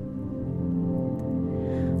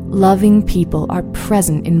 Loving people are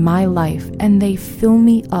present in my life and they fill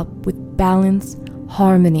me up with balance,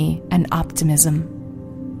 harmony, and optimism.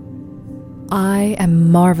 I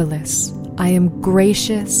am marvelous. I am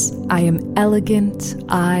gracious. I am elegant.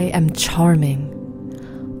 I am charming.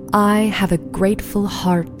 I have a grateful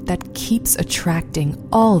heart that keeps attracting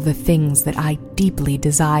all the things that I deeply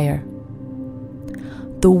desire.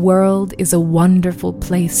 The world is a wonderful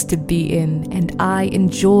place to be in, and I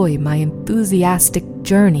enjoy my enthusiastic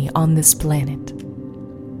journey on this planet.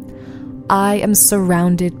 I am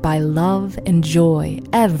surrounded by love and joy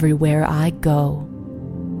everywhere I go.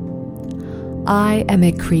 I am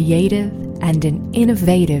a creative and an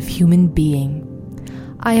innovative human being.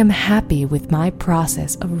 I am happy with my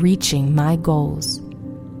process of reaching my goals.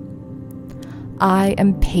 I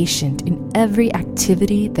am patient in every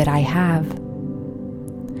activity that I have.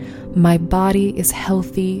 My body is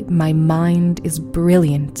healthy, my mind is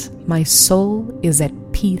brilliant, my soul is at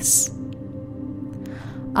peace.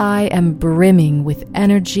 I am brimming with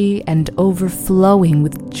energy and overflowing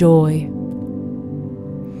with joy.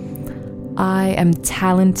 I am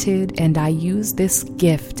talented and I use this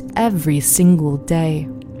gift every single day.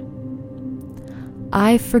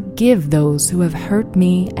 I forgive those who have hurt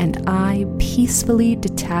me and I peacefully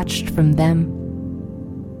detached from them.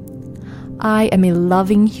 I am a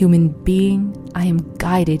loving human being. I am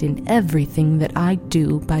guided in everything that I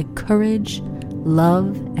do by courage,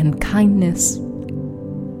 love, and kindness.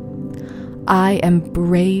 I am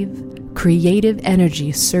brave. Creative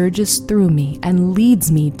energy surges through me and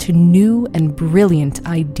leads me to new and brilliant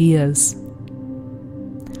ideas.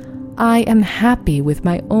 I am happy with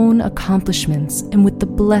my own accomplishments and with the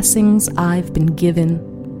blessings I've been given.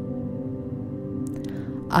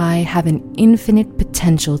 I have an infinite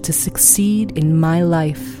potential to succeed in my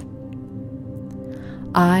life.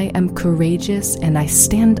 I am courageous and I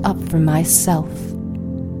stand up for myself.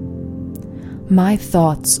 My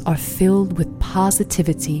thoughts are filled with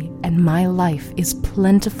positivity and my life is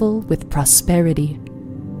plentiful with prosperity.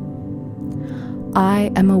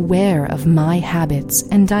 I am aware of my habits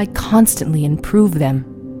and I constantly improve them.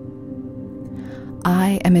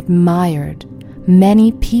 I am admired.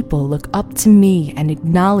 Many people look up to me and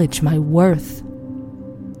acknowledge my worth.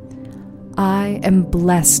 I am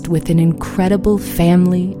blessed with an incredible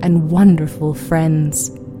family and wonderful friends.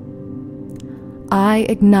 I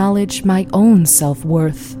acknowledge my own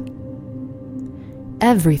self-worth.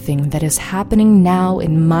 Everything that is happening now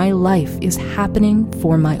in my life is happening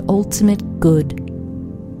for my ultimate good.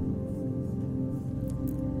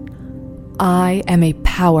 I am a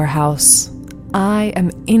powerhouse. I am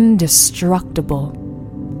indestructible.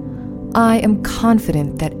 I am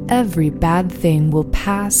confident that every bad thing will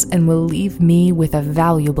pass and will leave me with a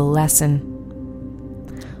valuable lesson.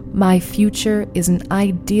 My future is an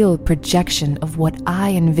ideal projection of what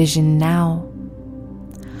I envision now.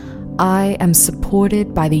 I am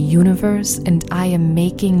supported by the universe and I am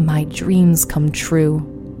making my dreams come true.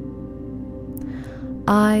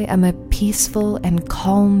 I am a peaceful and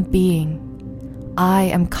calm being. I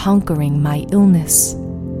am conquering my illness.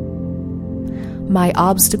 My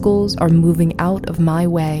obstacles are moving out of my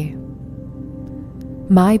way.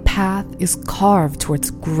 My path is carved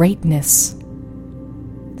towards greatness.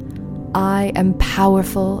 I am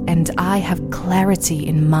powerful and I have clarity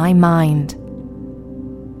in my mind.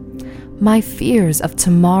 My fears of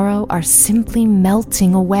tomorrow are simply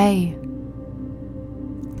melting away.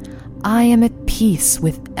 I am at peace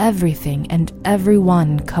with everything and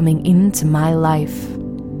everyone coming into my life.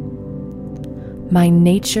 My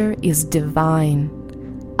nature is divine.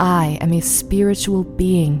 I am a spiritual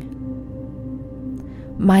being.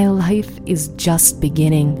 My life is just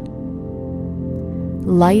beginning.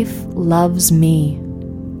 Life loves me.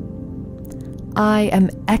 I am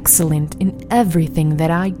excellent in everything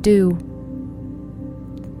that I do.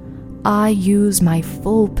 I use my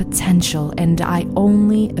full potential and I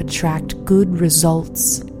only attract good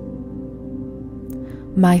results.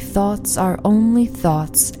 My thoughts are only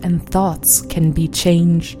thoughts and thoughts can be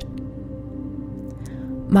changed.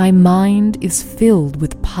 My mind is filled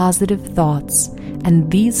with positive thoughts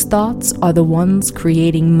and these thoughts are the ones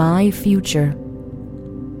creating my future.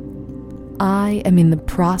 I am in the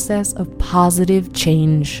process of positive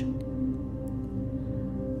change.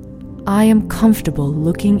 I am comfortable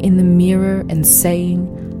looking in the mirror and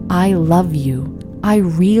saying, I love you. I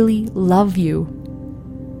really love you.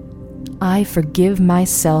 I forgive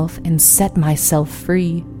myself and set myself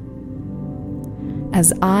free.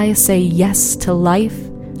 As I say yes to life,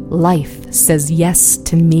 life says yes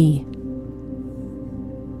to me.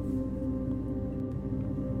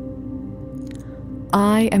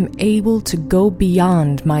 I am able to go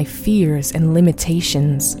beyond my fears and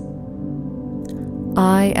limitations.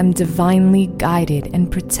 I am divinely guided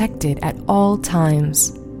and protected at all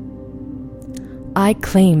times. I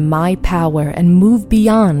claim my power and move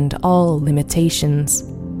beyond all limitations.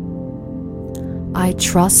 I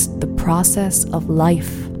trust the process of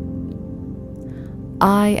life.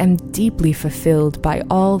 I am deeply fulfilled by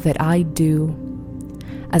all that I do.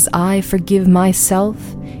 As I forgive myself,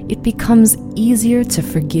 it becomes easier to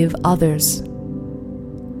forgive others.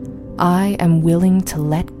 I am willing to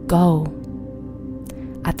let go.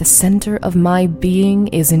 At the center of my being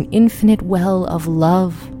is an infinite well of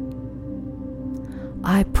love.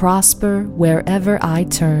 I prosper wherever I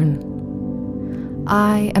turn.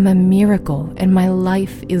 I am a miracle and my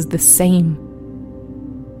life is the same.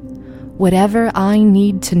 Whatever I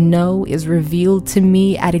need to know is revealed to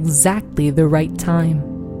me at exactly the right time.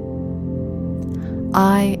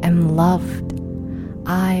 I am loved.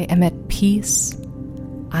 I am at peace.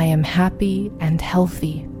 I am happy and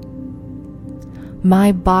healthy.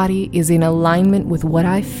 My body is in alignment with what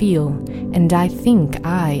I feel, and I think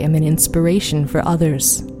I am an inspiration for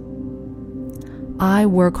others. I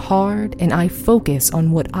work hard and I focus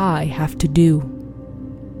on what I have to do.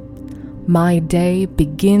 My day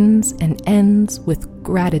begins and ends with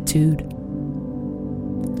gratitude.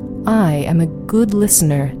 I am a good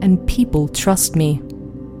listener and people trust me.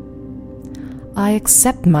 I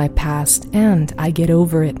accept my past and I get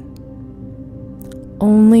over it.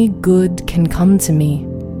 Only good can come to me.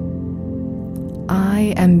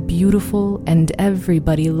 I am beautiful and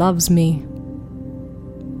everybody loves me.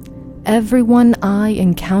 Everyone I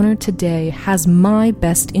encounter today has my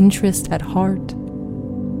best interest at heart.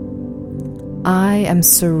 I am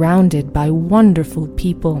surrounded by wonderful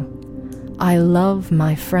people. I love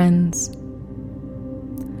my friends.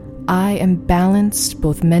 I am balanced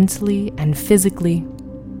both mentally and physically.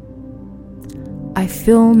 I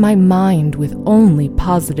fill my mind with only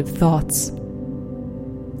positive thoughts.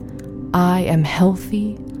 I am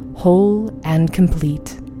healthy, whole, and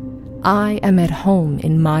complete. I am at home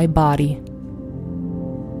in my body.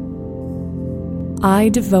 I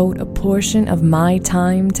devote a portion of my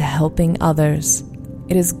time to helping others.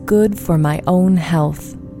 It is good for my own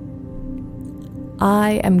health.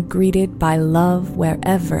 I am greeted by love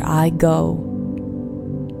wherever I go.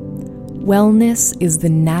 Wellness is the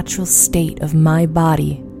natural state of my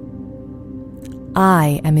body.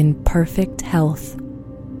 I am in perfect health.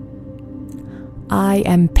 I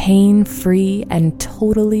am pain-free and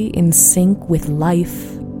totally in sync with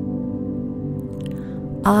life.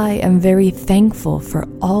 I am very thankful for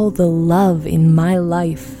all the love in my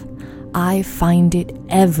life. I find it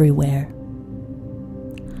everywhere.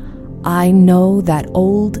 I know that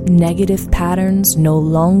old negative patterns no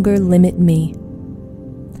longer limit me.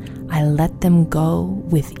 I let them go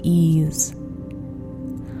with ease.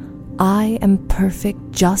 I am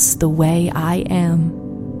perfect just the way I am.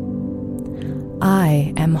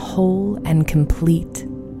 I am whole and complete.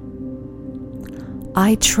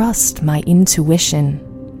 I trust my intuition.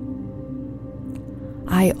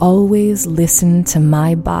 I always listen to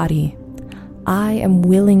my body. I am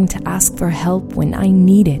willing to ask for help when I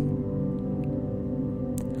need it.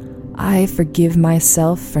 I forgive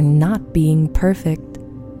myself for not being perfect.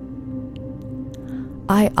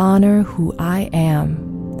 I honor who I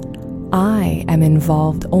am. I am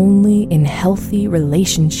involved only in healthy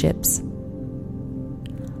relationships.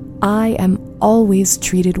 I am always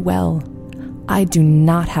treated well. I do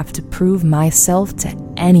not have to prove myself to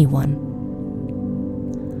anyone.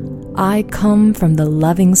 I come from the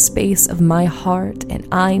loving space of my heart, and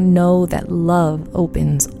I know that love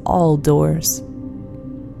opens all doors.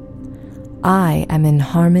 I am in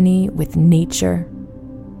harmony with nature.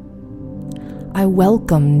 I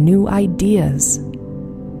welcome new ideas.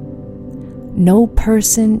 No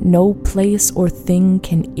person, no place or thing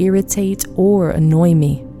can irritate or annoy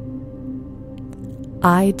me.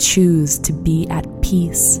 I choose to be at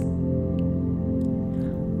peace.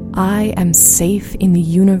 I am safe in the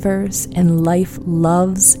universe, and life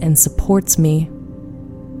loves and supports me.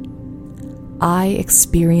 I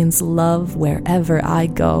experience love wherever I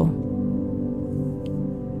go.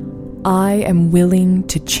 I am willing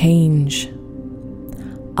to change.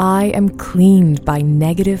 I am cleaned by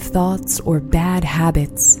negative thoughts or bad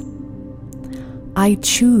habits. I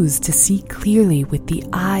choose to see clearly with the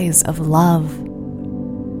eyes of love.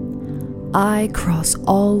 I cross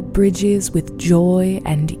all bridges with joy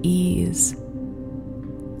and ease.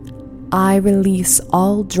 I release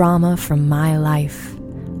all drama from my life.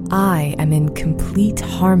 I am in complete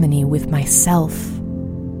harmony with myself.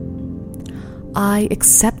 I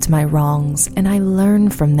accept my wrongs and I learn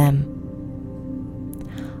from them.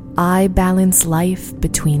 I balance life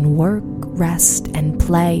between work, rest, and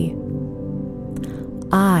play.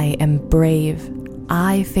 I am brave.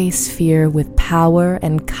 I face fear with power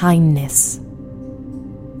and kindness.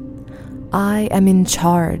 I am in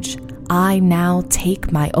charge. I now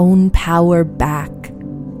take my own power back.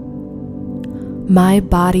 My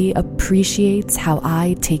body appreciates how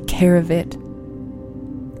I take care of it.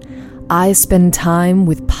 I spend time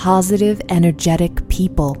with positive, energetic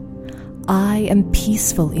people. I am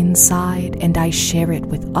peaceful inside, and I share it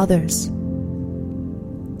with others.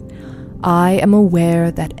 I am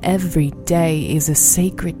aware that every day is a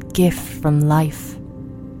sacred gift from life.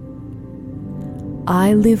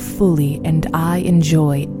 I live fully and I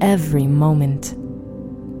enjoy every moment.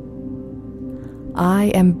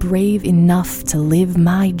 I am brave enough to live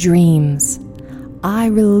my dreams. I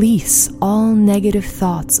release all negative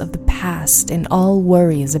thoughts of the past and all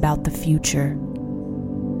worries about the future.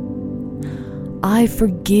 I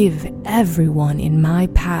forgive everyone in my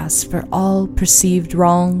past for all perceived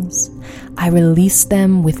wrongs. I release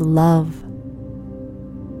them with love.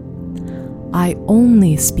 I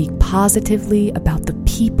only speak positively about the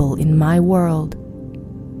people in my world.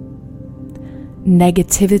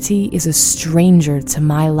 Negativity is a stranger to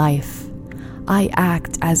my life. I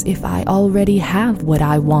act as if I already have what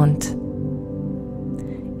I want.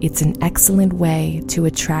 It's an excellent way to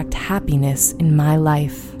attract happiness in my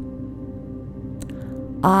life.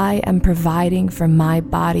 I am providing for my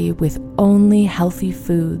body with only healthy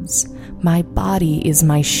foods. My body is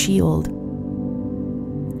my shield.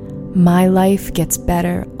 My life gets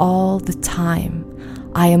better all the time.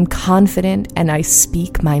 I am confident and I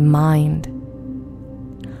speak my mind.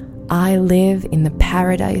 I live in the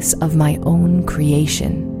paradise of my own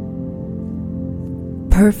creation.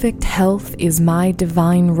 Perfect health is my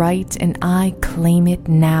divine right, and I claim it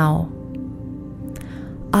now.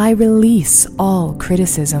 I release all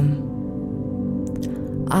criticism.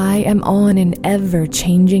 I am on an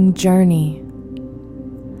ever-changing journey.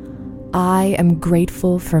 I am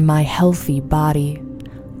grateful for my healthy body.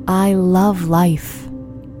 I love life.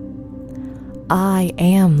 I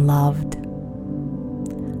am loved.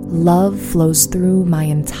 Love flows through my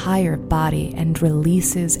entire body and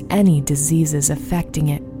releases any diseases affecting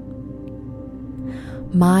it.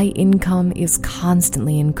 My income is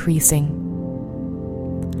constantly increasing.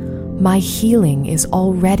 My healing is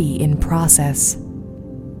already in process.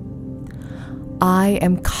 I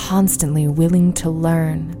am constantly willing to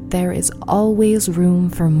learn. There is always room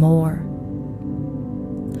for more.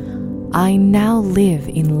 I now live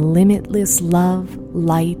in limitless love,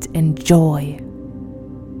 light, and joy.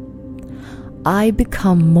 I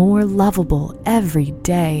become more lovable every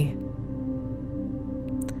day.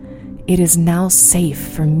 It is now safe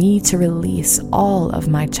for me to release all of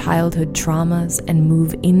my childhood traumas and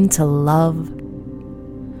move into love.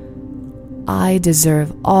 I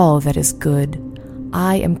deserve all that is good.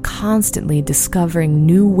 I am constantly discovering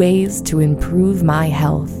new ways to improve my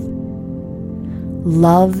health.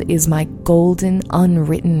 Love is my golden,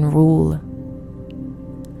 unwritten rule.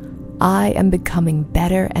 I am becoming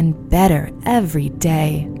better and better every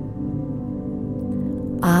day.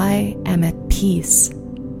 I am at peace.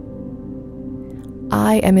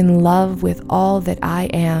 I am in love with all that I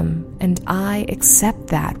am, and I accept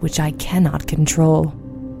that which I cannot control.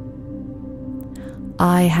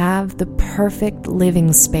 I have the perfect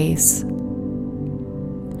living space.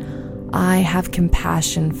 I have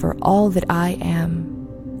compassion for all that I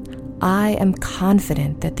am. I am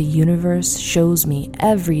confident that the universe shows me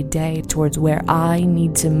every day towards where I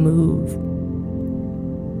need to move.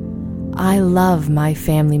 I love my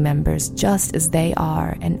family members just as they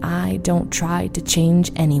are, and I don't try to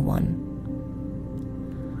change anyone.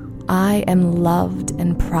 I am loved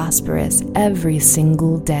and prosperous every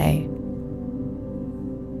single day.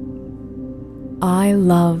 I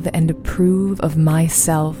love and approve of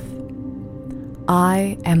myself.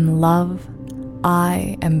 I am love.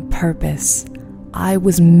 I am purpose. I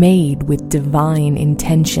was made with divine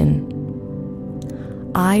intention.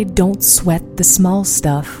 I don't sweat the small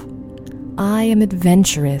stuff. I am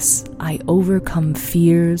adventurous. I overcome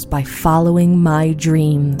fears by following my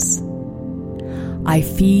dreams. I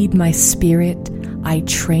feed my spirit. I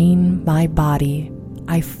train my body.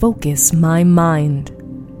 I focus my mind.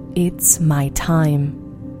 It's my time.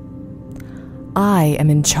 I am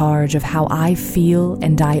in charge of how I feel,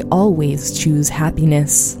 and I always choose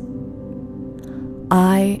happiness.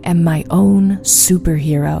 I am my own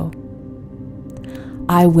superhero.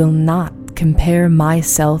 I will not compare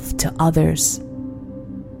myself to others.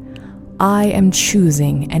 I am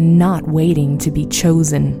choosing and not waiting to be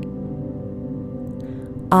chosen.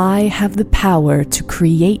 I have the power to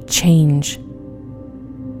create change.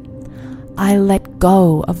 I let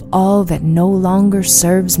go of all that no longer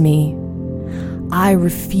serves me. I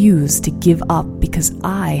refuse to give up because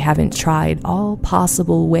I haven't tried all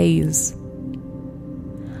possible ways.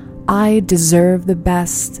 I deserve the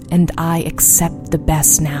best, and I accept the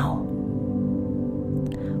best now.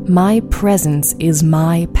 My presence is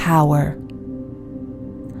my power.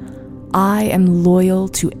 I am loyal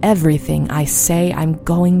to everything I say I'm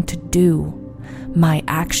going to do. My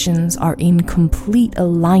actions are in complete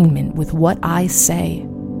alignment with what I say.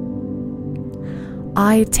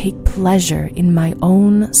 I take pleasure in my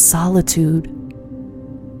own solitude.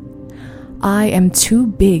 I am too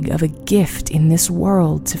big of a gift in this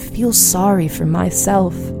world to feel sorry for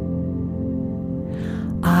myself.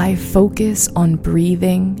 I focus on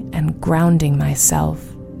breathing and grounding myself.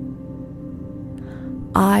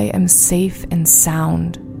 I am safe and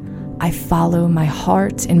sound. I follow my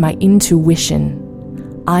heart and my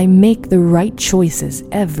intuition. I make the right choices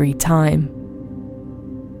every time.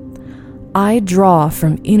 I draw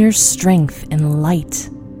from inner strength and light.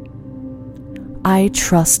 I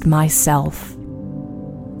trust myself.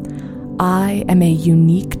 I am a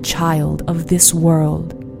unique child of this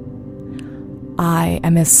world. I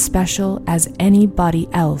am as special as anybody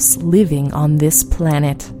else living on this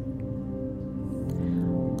planet.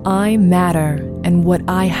 I matter, and what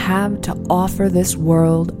I have to offer this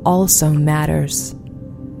world also matters.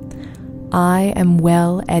 I am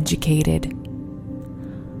well educated.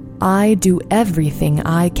 I do everything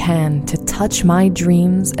I can to touch my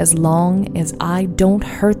dreams as long as I don't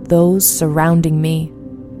hurt those surrounding me.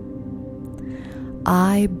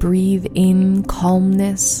 I breathe in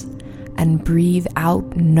calmness and breathe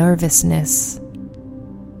out nervousness.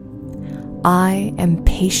 I am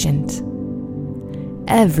patient.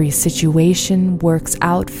 Every situation works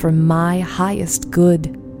out for my highest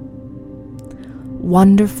good.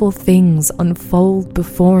 Wonderful things unfold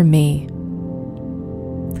before me.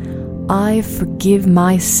 I forgive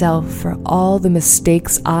myself for all the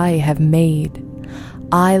mistakes I have made.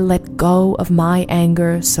 I let go of my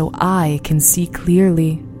anger so I can see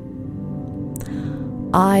clearly.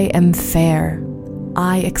 I am fair.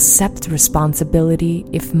 I accept responsibility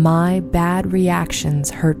if my bad reactions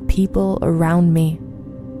hurt people around me.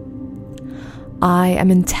 I am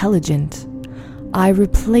intelligent. I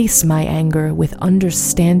replace my anger with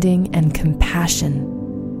understanding and compassion.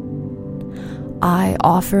 I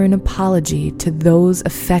offer an apology to those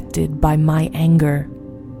affected by my anger.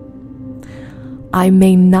 I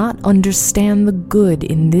may not understand the good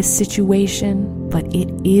in this situation, but it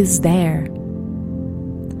is there.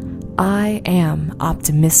 I am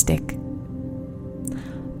optimistic.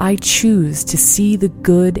 I choose to see the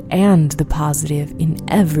good and the positive in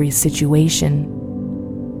every situation.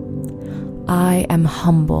 I am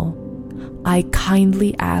humble. I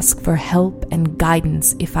kindly ask for help and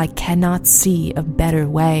guidance if I cannot see a better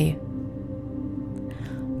way.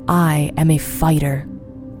 I am a fighter.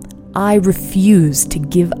 I refuse to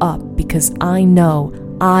give up because I know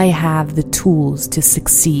I have the tools to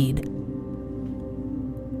succeed.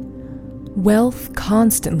 Wealth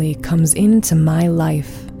constantly comes into my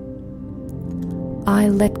life. I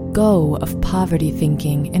let go of poverty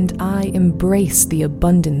thinking and I embrace the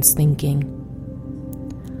abundance thinking.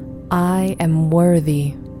 I am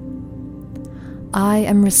worthy. I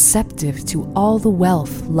am receptive to all the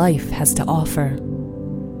wealth life has to offer.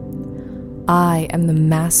 I am the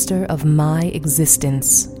master of my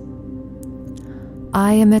existence.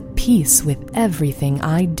 I am at peace with everything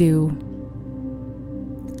I do.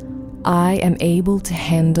 I am able to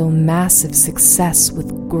handle massive success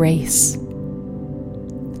with grace.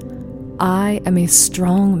 I am a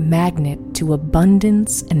strong magnet to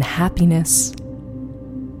abundance and happiness.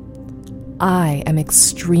 I am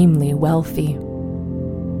extremely wealthy.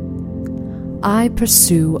 I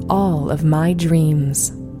pursue all of my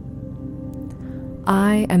dreams.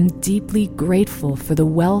 I am deeply grateful for the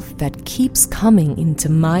wealth that keeps coming into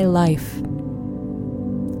my life.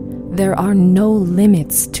 There are no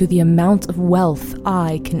limits to the amount of wealth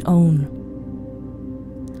I can own.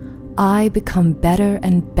 I become better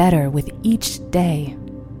and better with each day.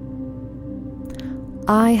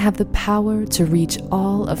 I have the power to reach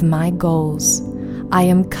all of my goals. I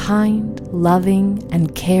am kind, loving,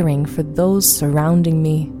 and caring for those surrounding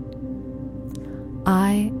me.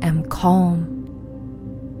 I am calm.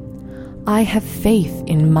 I have faith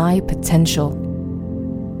in my potential.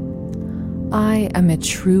 I am a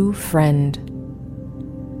true friend.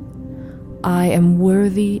 I am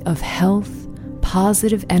worthy of health,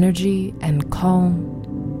 positive energy, and calm.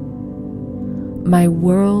 My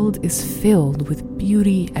world is filled with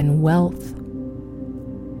beauty and wealth.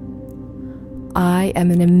 I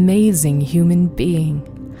am an amazing human being.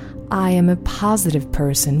 I am a positive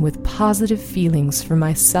person with positive feelings for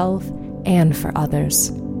myself and for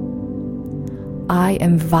others. I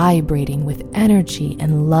am vibrating with energy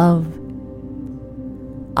and love.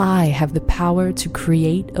 I have the power to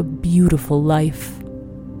create a beautiful life.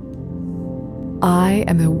 I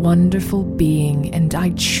am a wonderful being and I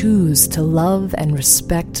choose to love and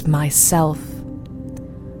respect myself.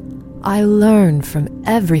 I learn from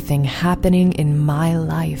everything happening in my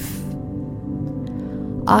life.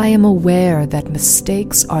 I am aware that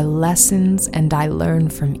mistakes are lessons and I learn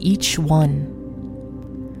from each one.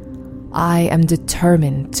 I am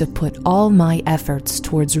determined to put all my efforts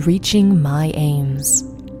towards reaching my aims.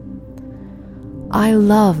 I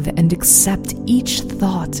love and accept each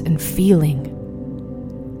thought and feeling.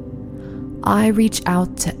 I reach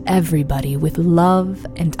out to everybody with love,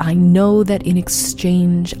 and I know that in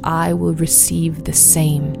exchange I will receive the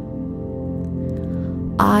same.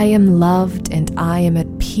 I am loved and I am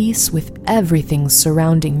at peace with everything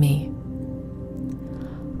surrounding me.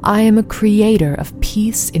 I am a creator of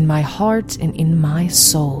peace in my heart and in my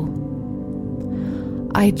soul.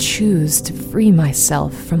 I choose to free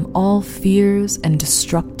myself from all fears and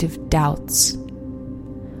destructive doubts.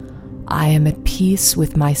 I am at peace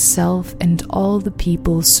with myself and all the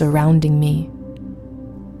people surrounding me.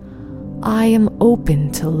 I am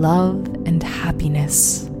open to love and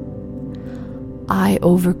happiness. I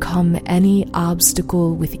overcome any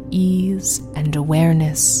obstacle with ease and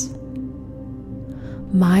awareness.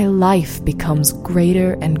 My life becomes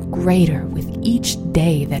greater and greater with each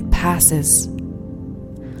day that passes.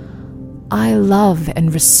 I love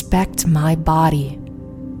and respect my body.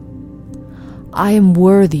 I am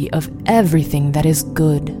worthy of everything that is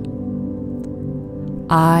good.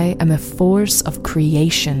 I am a force of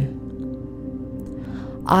creation.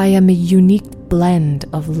 I am a unique blend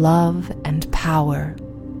of love and power.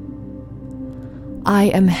 I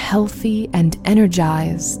am healthy and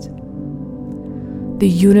energized. The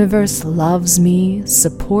universe loves me,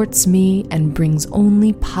 supports me, and brings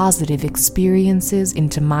only positive experiences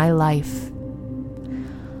into my life.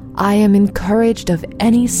 I am encouraged of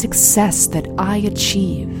any success that I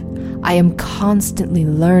achieve. I am constantly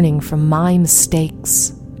learning from my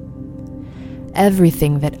mistakes.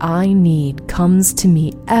 Everything that I need comes to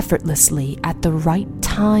me effortlessly at the right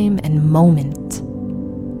time and moment.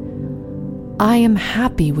 I am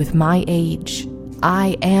happy with my age.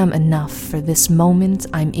 I am enough for this moment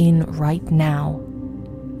I'm in right now.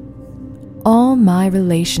 All my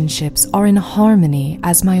relationships are in harmony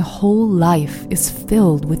as my whole life is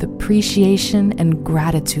filled with appreciation and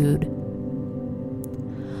gratitude.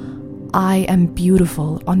 I am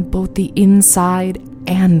beautiful on both the inside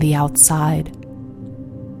and the outside.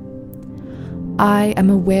 I am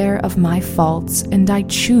aware of my faults and I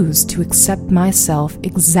choose to accept myself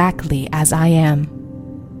exactly as I am.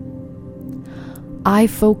 I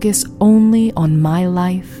focus only on my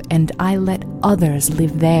life and I let others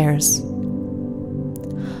live theirs.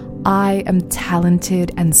 I am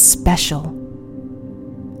talented and special.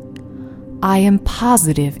 I am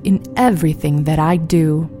positive in everything that I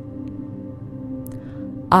do.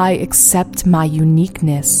 I accept my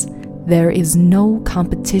uniqueness. There is no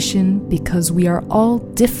competition because we are all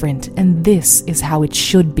different and this is how it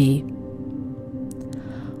should be.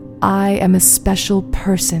 I am a special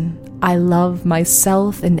person. I love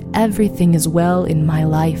myself and everything is well in my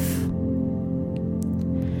life.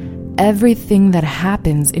 Everything that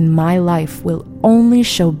happens in my life will only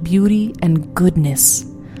show beauty and goodness.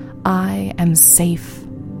 I am safe.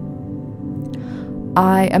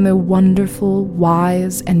 I am a wonderful,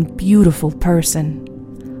 wise, and beautiful person.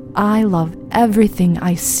 I love everything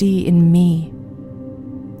I see in me.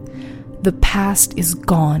 The past is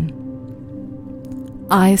gone.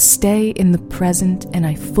 I stay in the present and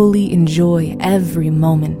I fully enjoy every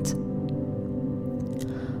moment.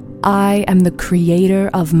 I am the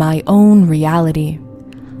creator of my own reality.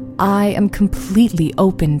 I am completely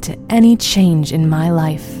open to any change in my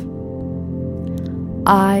life.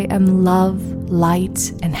 I am love,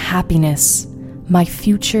 light, and happiness. My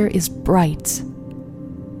future is bright.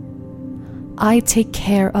 I take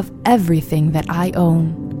care of everything that I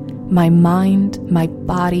own. My mind, my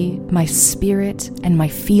body, my spirit, and my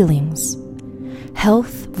feelings.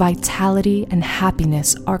 Health, vitality, and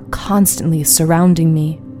happiness are constantly surrounding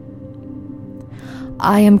me.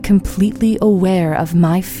 I am completely aware of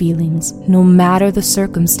my feelings, no matter the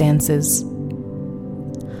circumstances.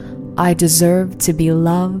 I deserve to be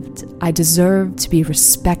loved. I deserve to be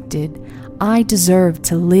respected. I deserve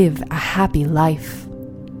to live a happy life.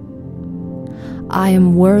 I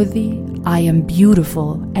am worthy, I am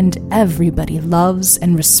beautiful, and everybody loves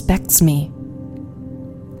and respects me.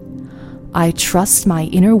 I trust my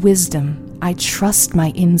inner wisdom. I trust my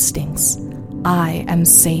instincts. I am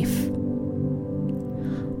safe.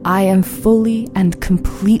 I am fully and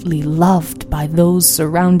completely loved by those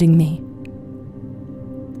surrounding me.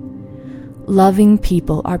 Loving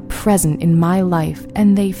people are present in my life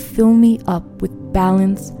and they fill me up with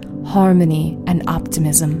balance, harmony, and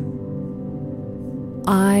optimism.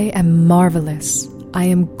 I am marvelous. I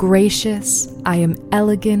am gracious. I am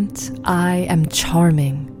elegant. I am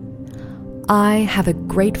charming. I have a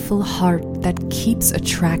grateful heart that keeps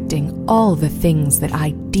attracting all the things that I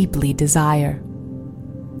deeply desire.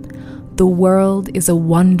 The world is a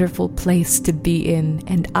wonderful place to be in,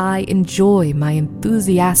 and I enjoy my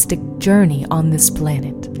enthusiastic journey on this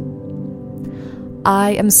planet.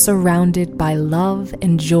 I am surrounded by love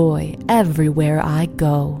and joy everywhere I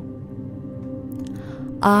go.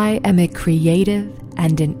 I am a creative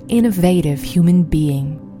and an innovative human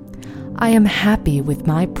being. I am happy with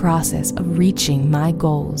my process of reaching my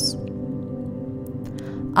goals.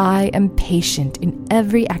 I am patient in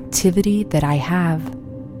every activity that I have.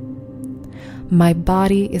 My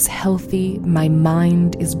body is healthy, my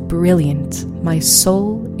mind is brilliant, my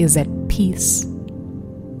soul is at peace.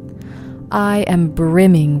 I am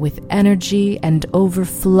brimming with energy and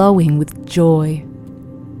overflowing with joy.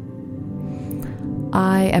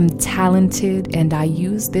 I am talented and I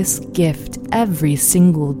use this gift every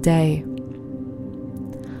single day.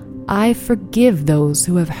 I forgive those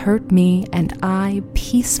who have hurt me and I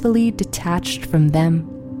peacefully detached from them.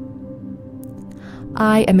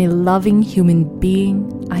 I am a loving human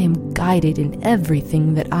being. I am guided in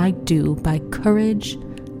everything that I do by courage,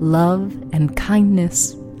 love, and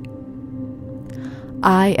kindness.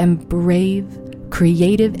 I am brave.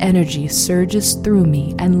 Creative energy surges through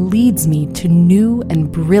me and leads me to new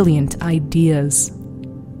and brilliant ideas.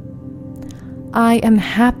 I am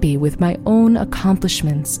happy with my own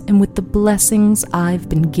accomplishments and with the blessings I've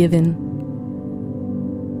been given.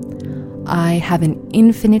 I have an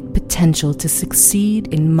infinite potential to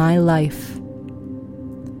succeed in my life.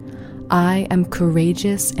 I am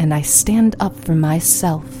courageous and I stand up for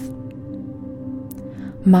myself.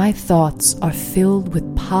 My thoughts are filled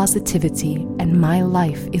with positivity and my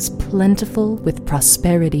life is plentiful with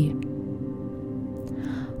prosperity.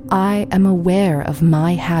 I am aware of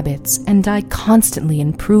my habits and I constantly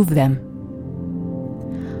improve them.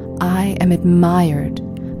 I am admired.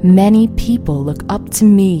 Many people look up to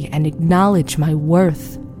me and acknowledge my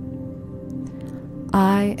worth.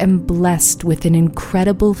 I am blessed with an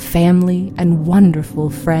incredible family and wonderful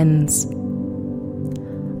friends.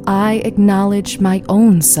 I acknowledge my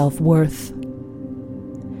own self-worth.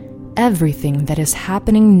 Everything that is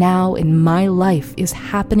happening now in my life is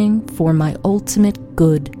happening for my ultimate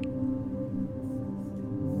good.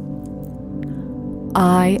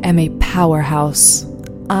 I am a powerhouse.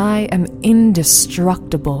 I am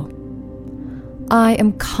indestructible. I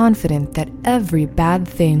am confident that every bad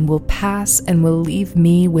thing will pass and will leave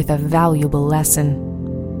me with a valuable lesson.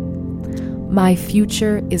 My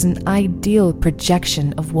future is an ideal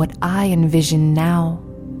projection of what I envision now.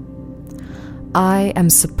 I am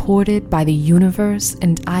supported by the universe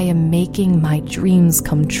and I am making my dreams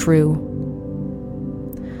come true.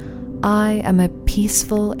 I am a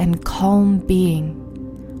peaceful and calm being.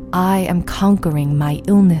 I am conquering my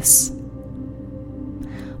illness.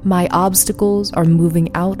 My obstacles are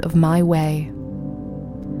moving out of my way.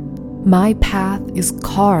 My path is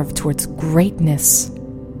carved towards greatness.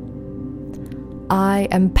 I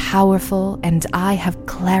am powerful and I have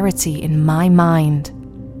clarity in my mind.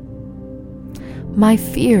 My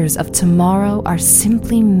fears of tomorrow are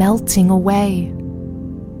simply melting away.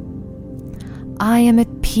 I am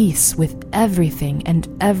at peace with everything and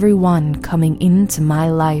everyone coming into my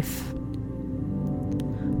life.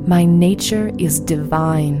 My nature is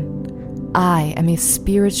divine. I am a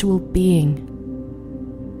spiritual being.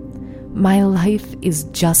 My life is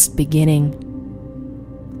just beginning.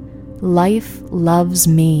 Life loves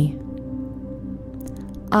me.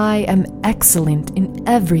 I am excellent in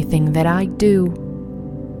everything that I do.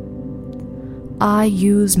 I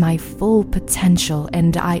use my full potential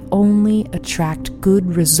and I only attract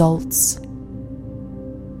good results.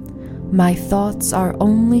 My thoughts are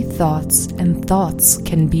only thoughts and thoughts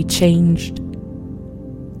can be changed.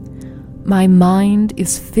 My mind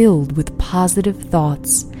is filled with positive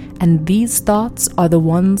thoughts and these thoughts are the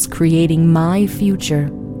ones creating my future.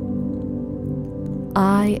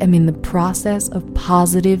 I am in the process of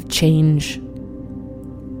positive change.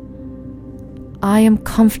 I am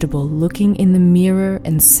comfortable looking in the mirror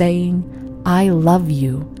and saying, I love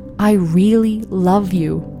you. I really love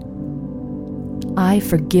you. I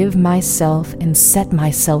forgive myself and set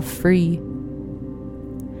myself free.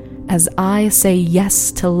 As I say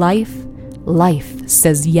yes to life, life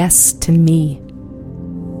says yes to me.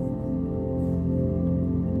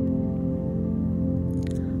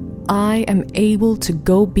 I am able to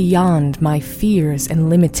go beyond my fears and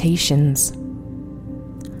limitations.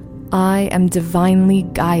 I am divinely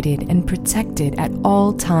guided and protected at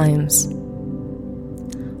all times.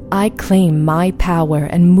 I claim my power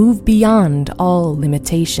and move beyond all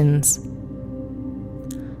limitations.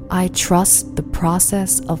 I trust the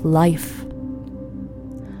process of life.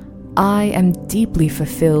 I am deeply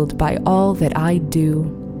fulfilled by all that I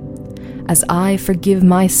do. As I forgive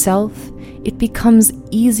myself, it becomes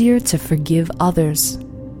easier to forgive others.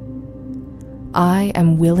 I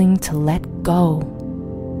am willing to let go.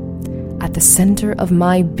 At the center of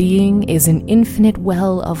my being is an infinite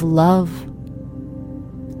well of love.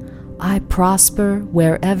 I prosper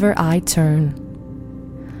wherever I turn.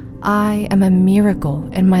 I am a miracle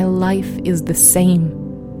and my life is the same.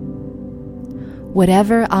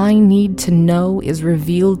 Whatever I need to know is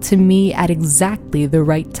revealed to me at exactly the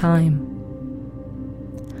right time.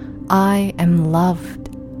 I am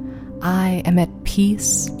loved. I am at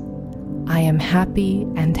peace. I am happy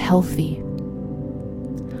and healthy.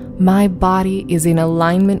 My body is in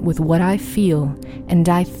alignment with what I feel, and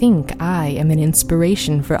I think I am an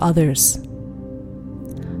inspiration for others.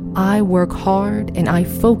 I work hard and I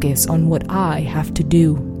focus on what I have to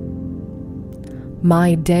do.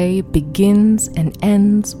 My day begins and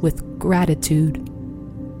ends with gratitude.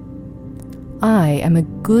 I am a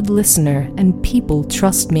good listener and people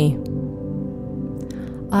trust me.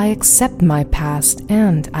 I accept my past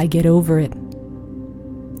and I get over it.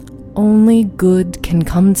 Only good can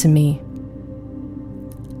come to me.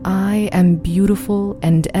 I am beautiful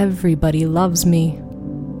and everybody loves me.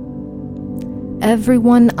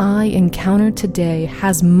 Everyone I encounter today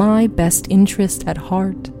has my best interest at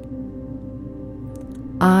heart.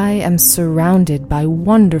 I am surrounded by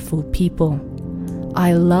wonderful people.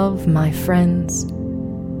 I love my friends.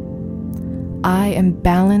 I am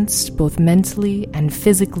balanced both mentally and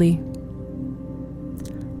physically.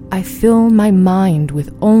 I fill my mind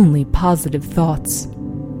with only positive thoughts.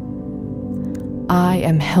 I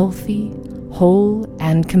am healthy, whole,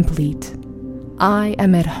 and complete. I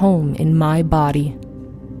am at home in my body.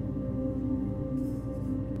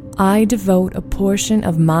 I devote a portion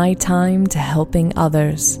of my time to helping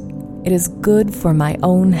others. It is good for my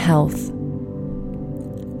own health.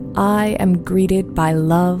 I am greeted by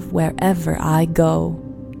love wherever I go.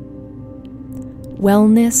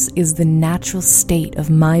 Wellness is the natural state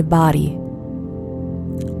of my body.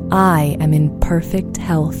 I am in perfect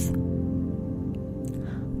health.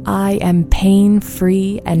 I am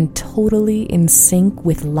pain-free and totally in sync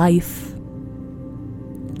with life.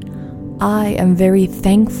 I am very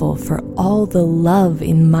thankful for all the love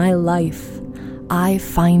in my life. I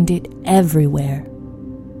find it everywhere.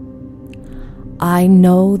 I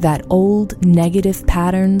know that old negative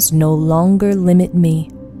patterns no longer limit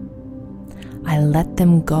me. I let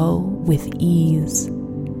them go with ease.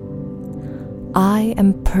 I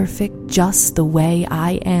am perfect just the way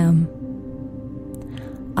I am.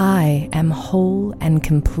 I am whole and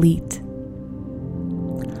complete.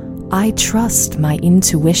 I trust my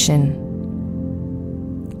intuition.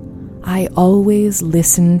 I always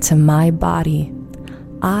listen to my body.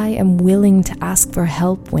 I am willing to ask for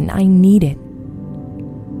help when I need it.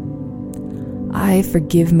 I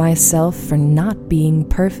forgive myself for not being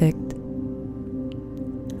perfect.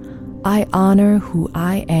 I honor who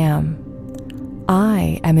I am.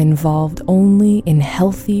 I am involved only in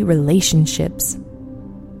healthy relationships.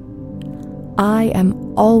 I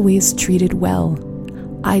am always treated well.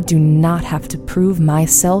 I do not have to prove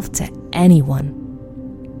myself to anyone.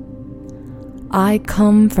 I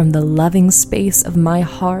come from the loving space of my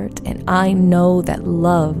heart, and I know that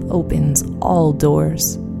love opens all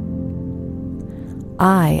doors.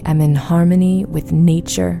 I am in harmony with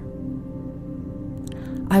nature.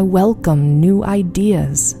 I welcome new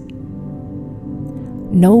ideas.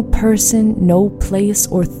 No person, no place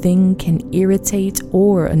or thing can irritate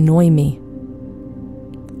or annoy me.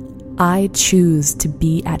 I choose to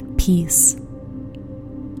be at peace.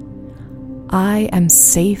 I am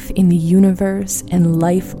safe in the universe, and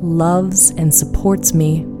life loves and supports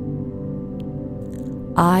me.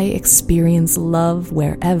 I experience love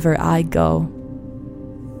wherever I go.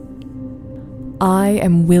 I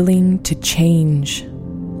am willing to change.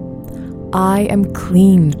 I am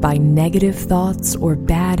cleaned by negative thoughts or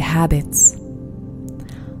bad habits.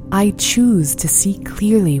 I choose to see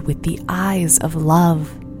clearly with the eyes of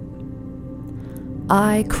love.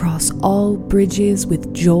 I cross all bridges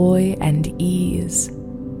with joy and ease.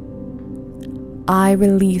 I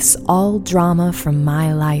release all drama from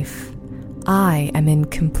my life. I am in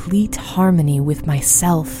complete harmony with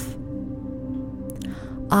myself.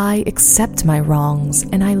 I accept my wrongs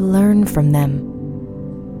and I learn from them.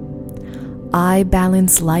 I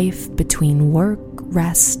balance life between work,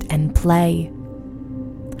 rest, and play.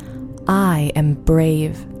 I am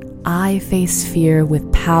brave. I face fear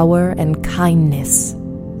with power and kindness.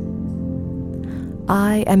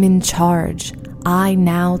 I am in charge. I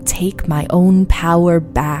now take my own power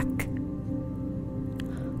back.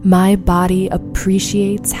 My body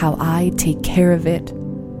appreciates how I take care of it.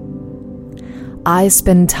 I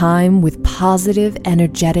spend time with positive,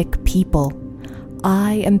 energetic people.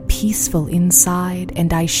 I am peaceful inside,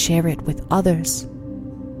 and I share it with others.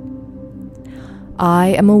 I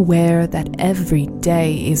am aware that every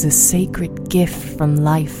day is a sacred gift from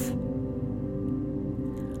life.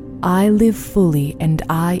 I live fully and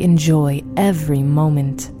I enjoy every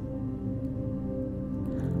moment.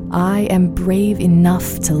 I am brave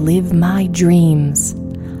enough to live my dreams.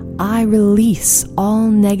 I release all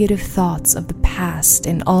negative thoughts of the past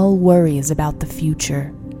and all worries about the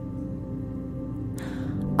future.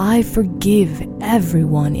 I forgive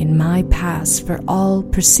everyone in my past for all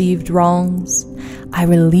perceived wrongs. I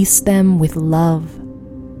release them with love.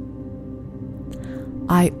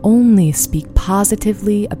 I only speak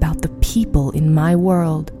positively about the people in my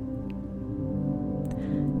world.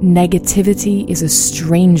 Negativity is a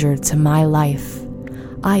stranger to my life.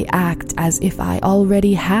 I act as if I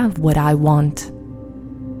already have what I want.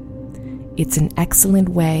 It's an excellent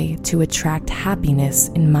way to attract happiness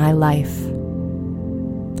in my life.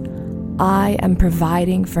 I am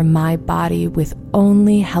providing for my body with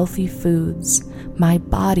only healthy foods. My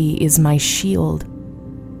body is my shield.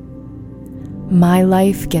 My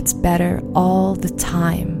life gets better all the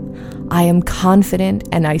time. I am confident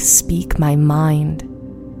and I speak my mind.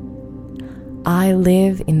 I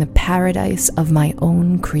live in the paradise of my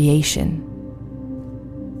own creation.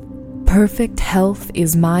 Perfect health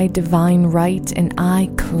is my divine right, and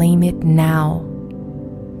I claim it now.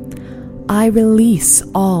 I release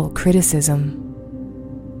all criticism.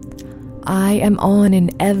 I am on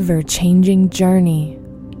an ever-changing journey.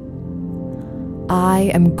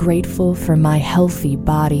 I am grateful for my healthy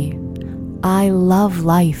body. I love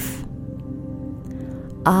life.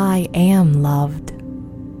 I am loved.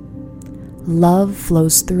 Love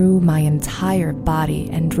flows through my entire body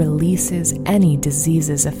and releases any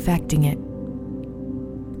diseases affecting it.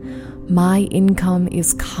 My income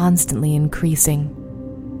is constantly increasing.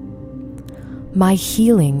 My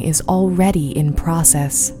healing is already in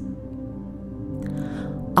process.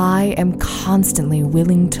 I am constantly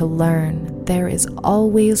willing to learn. There is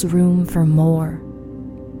always room for more.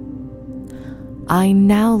 I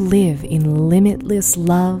now live in limitless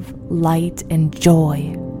love, light, and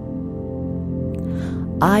joy.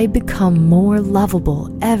 I become more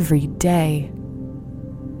lovable every day.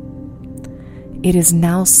 It is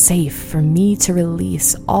now safe for me to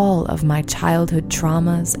release all of my childhood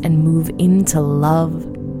traumas and move into love.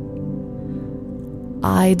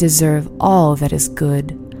 I deserve all that is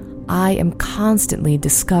good. I am constantly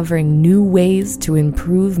discovering new ways to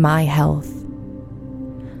improve my health.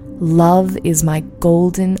 Love is my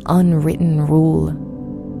golden, unwritten rule.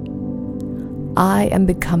 I am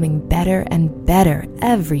becoming better and better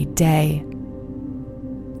every day.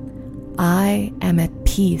 I am at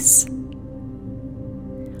peace.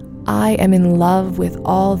 I am in love with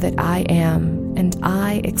all that I am, and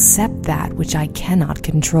I accept that which I cannot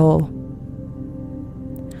control.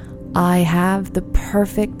 I have the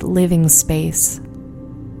perfect living space.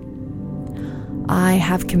 I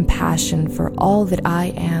have compassion for all that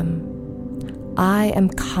I am. I am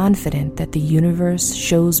confident that the universe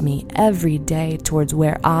shows me every day towards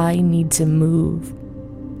where I need to move.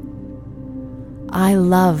 I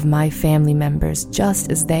love my family members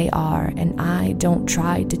just as they are, and I don't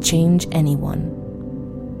try to change anyone.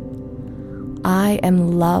 I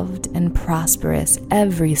am loved and prosperous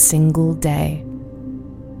every single day.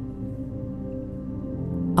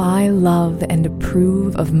 I love and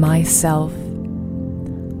approve of myself.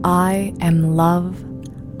 I am love.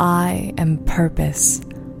 I am purpose.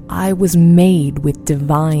 I was made with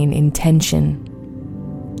divine intention.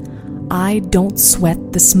 I don't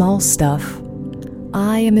sweat the small stuff.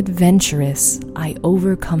 I am adventurous. I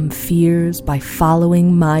overcome fears by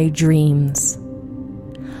following my dreams.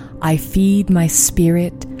 I feed my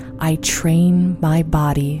spirit. I train my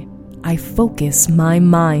body. I focus my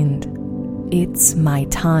mind. It's my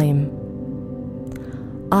time.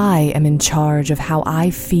 I am in charge of how I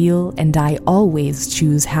feel, and I always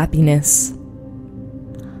choose happiness.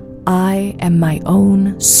 I am my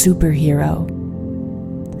own superhero.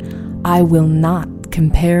 I will not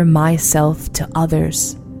compare myself to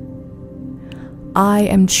others. I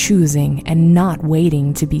am choosing and not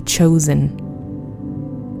waiting to be chosen.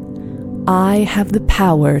 I have the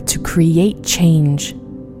power to create change.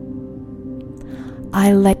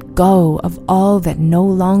 I let go of all that no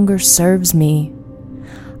longer serves me.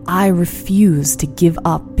 I refuse to give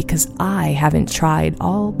up because I haven't tried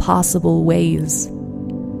all possible ways.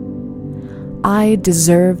 I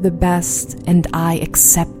deserve the best, and I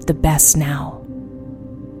accept the best now.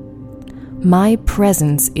 My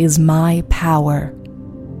presence is my power.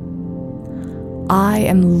 I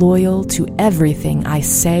am loyal to everything I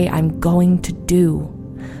say I'm going to do.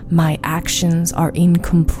 My actions are in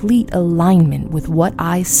complete alignment with what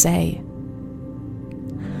I say.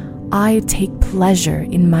 I take pleasure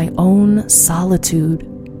in my own solitude.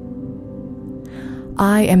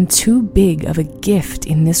 I am too big of a gift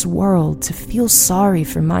in this world to feel sorry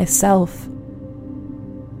for myself.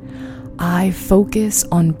 I focus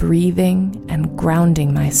on breathing and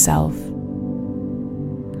grounding myself.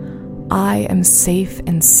 I am safe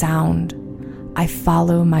and sound. I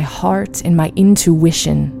follow my heart and my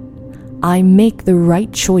intuition. I make the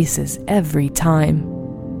right choices every time.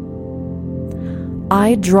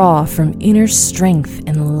 I draw from inner strength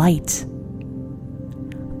and light.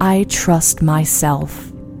 I trust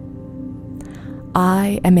myself.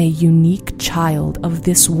 I am a unique child of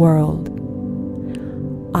this world.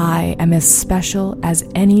 I am as special as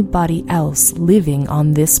anybody else living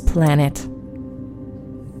on this planet.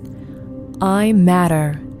 I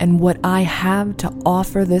matter, and what I have to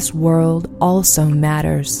offer this world also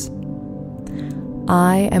matters.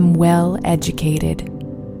 I am well educated.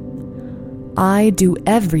 I do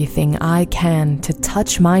everything I can to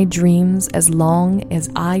touch my dreams as long as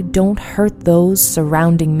I don't hurt those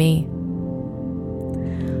surrounding me.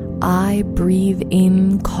 I breathe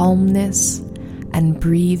in calmness and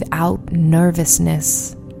breathe out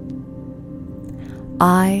nervousness.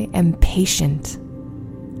 I am patient.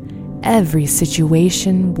 Every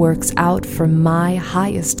situation works out for my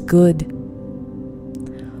highest good.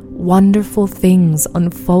 Wonderful things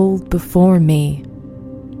unfold before me.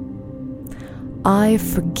 I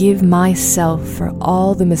forgive myself for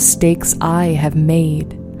all the mistakes I have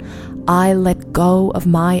made. I let go of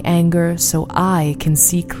my anger so I can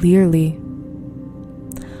see clearly.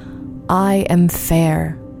 I am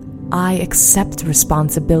fair. I accept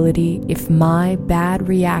responsibility if my bad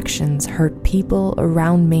reactions hurt people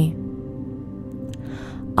around me.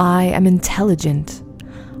 I am intelligent.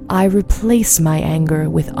 I replace my anger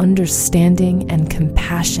with understanding and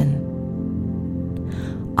compassion.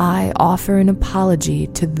 I offer an apology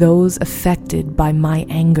to those affected by my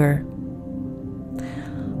anger.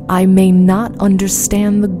 I may not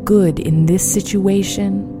understand the good in this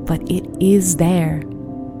situation, but it is there.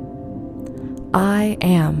 I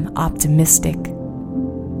am optimistic.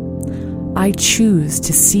 I choose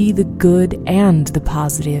to see the good and the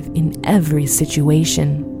positive in every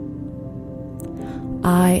situation.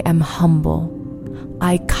 I am humble.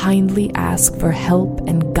 I kindly ask for help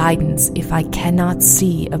and guidance if I cannot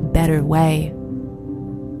see a better way.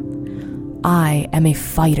 I am a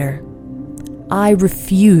fighter. I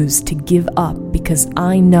refuse to give up because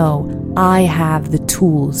I know I have the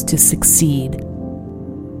tools to succeed.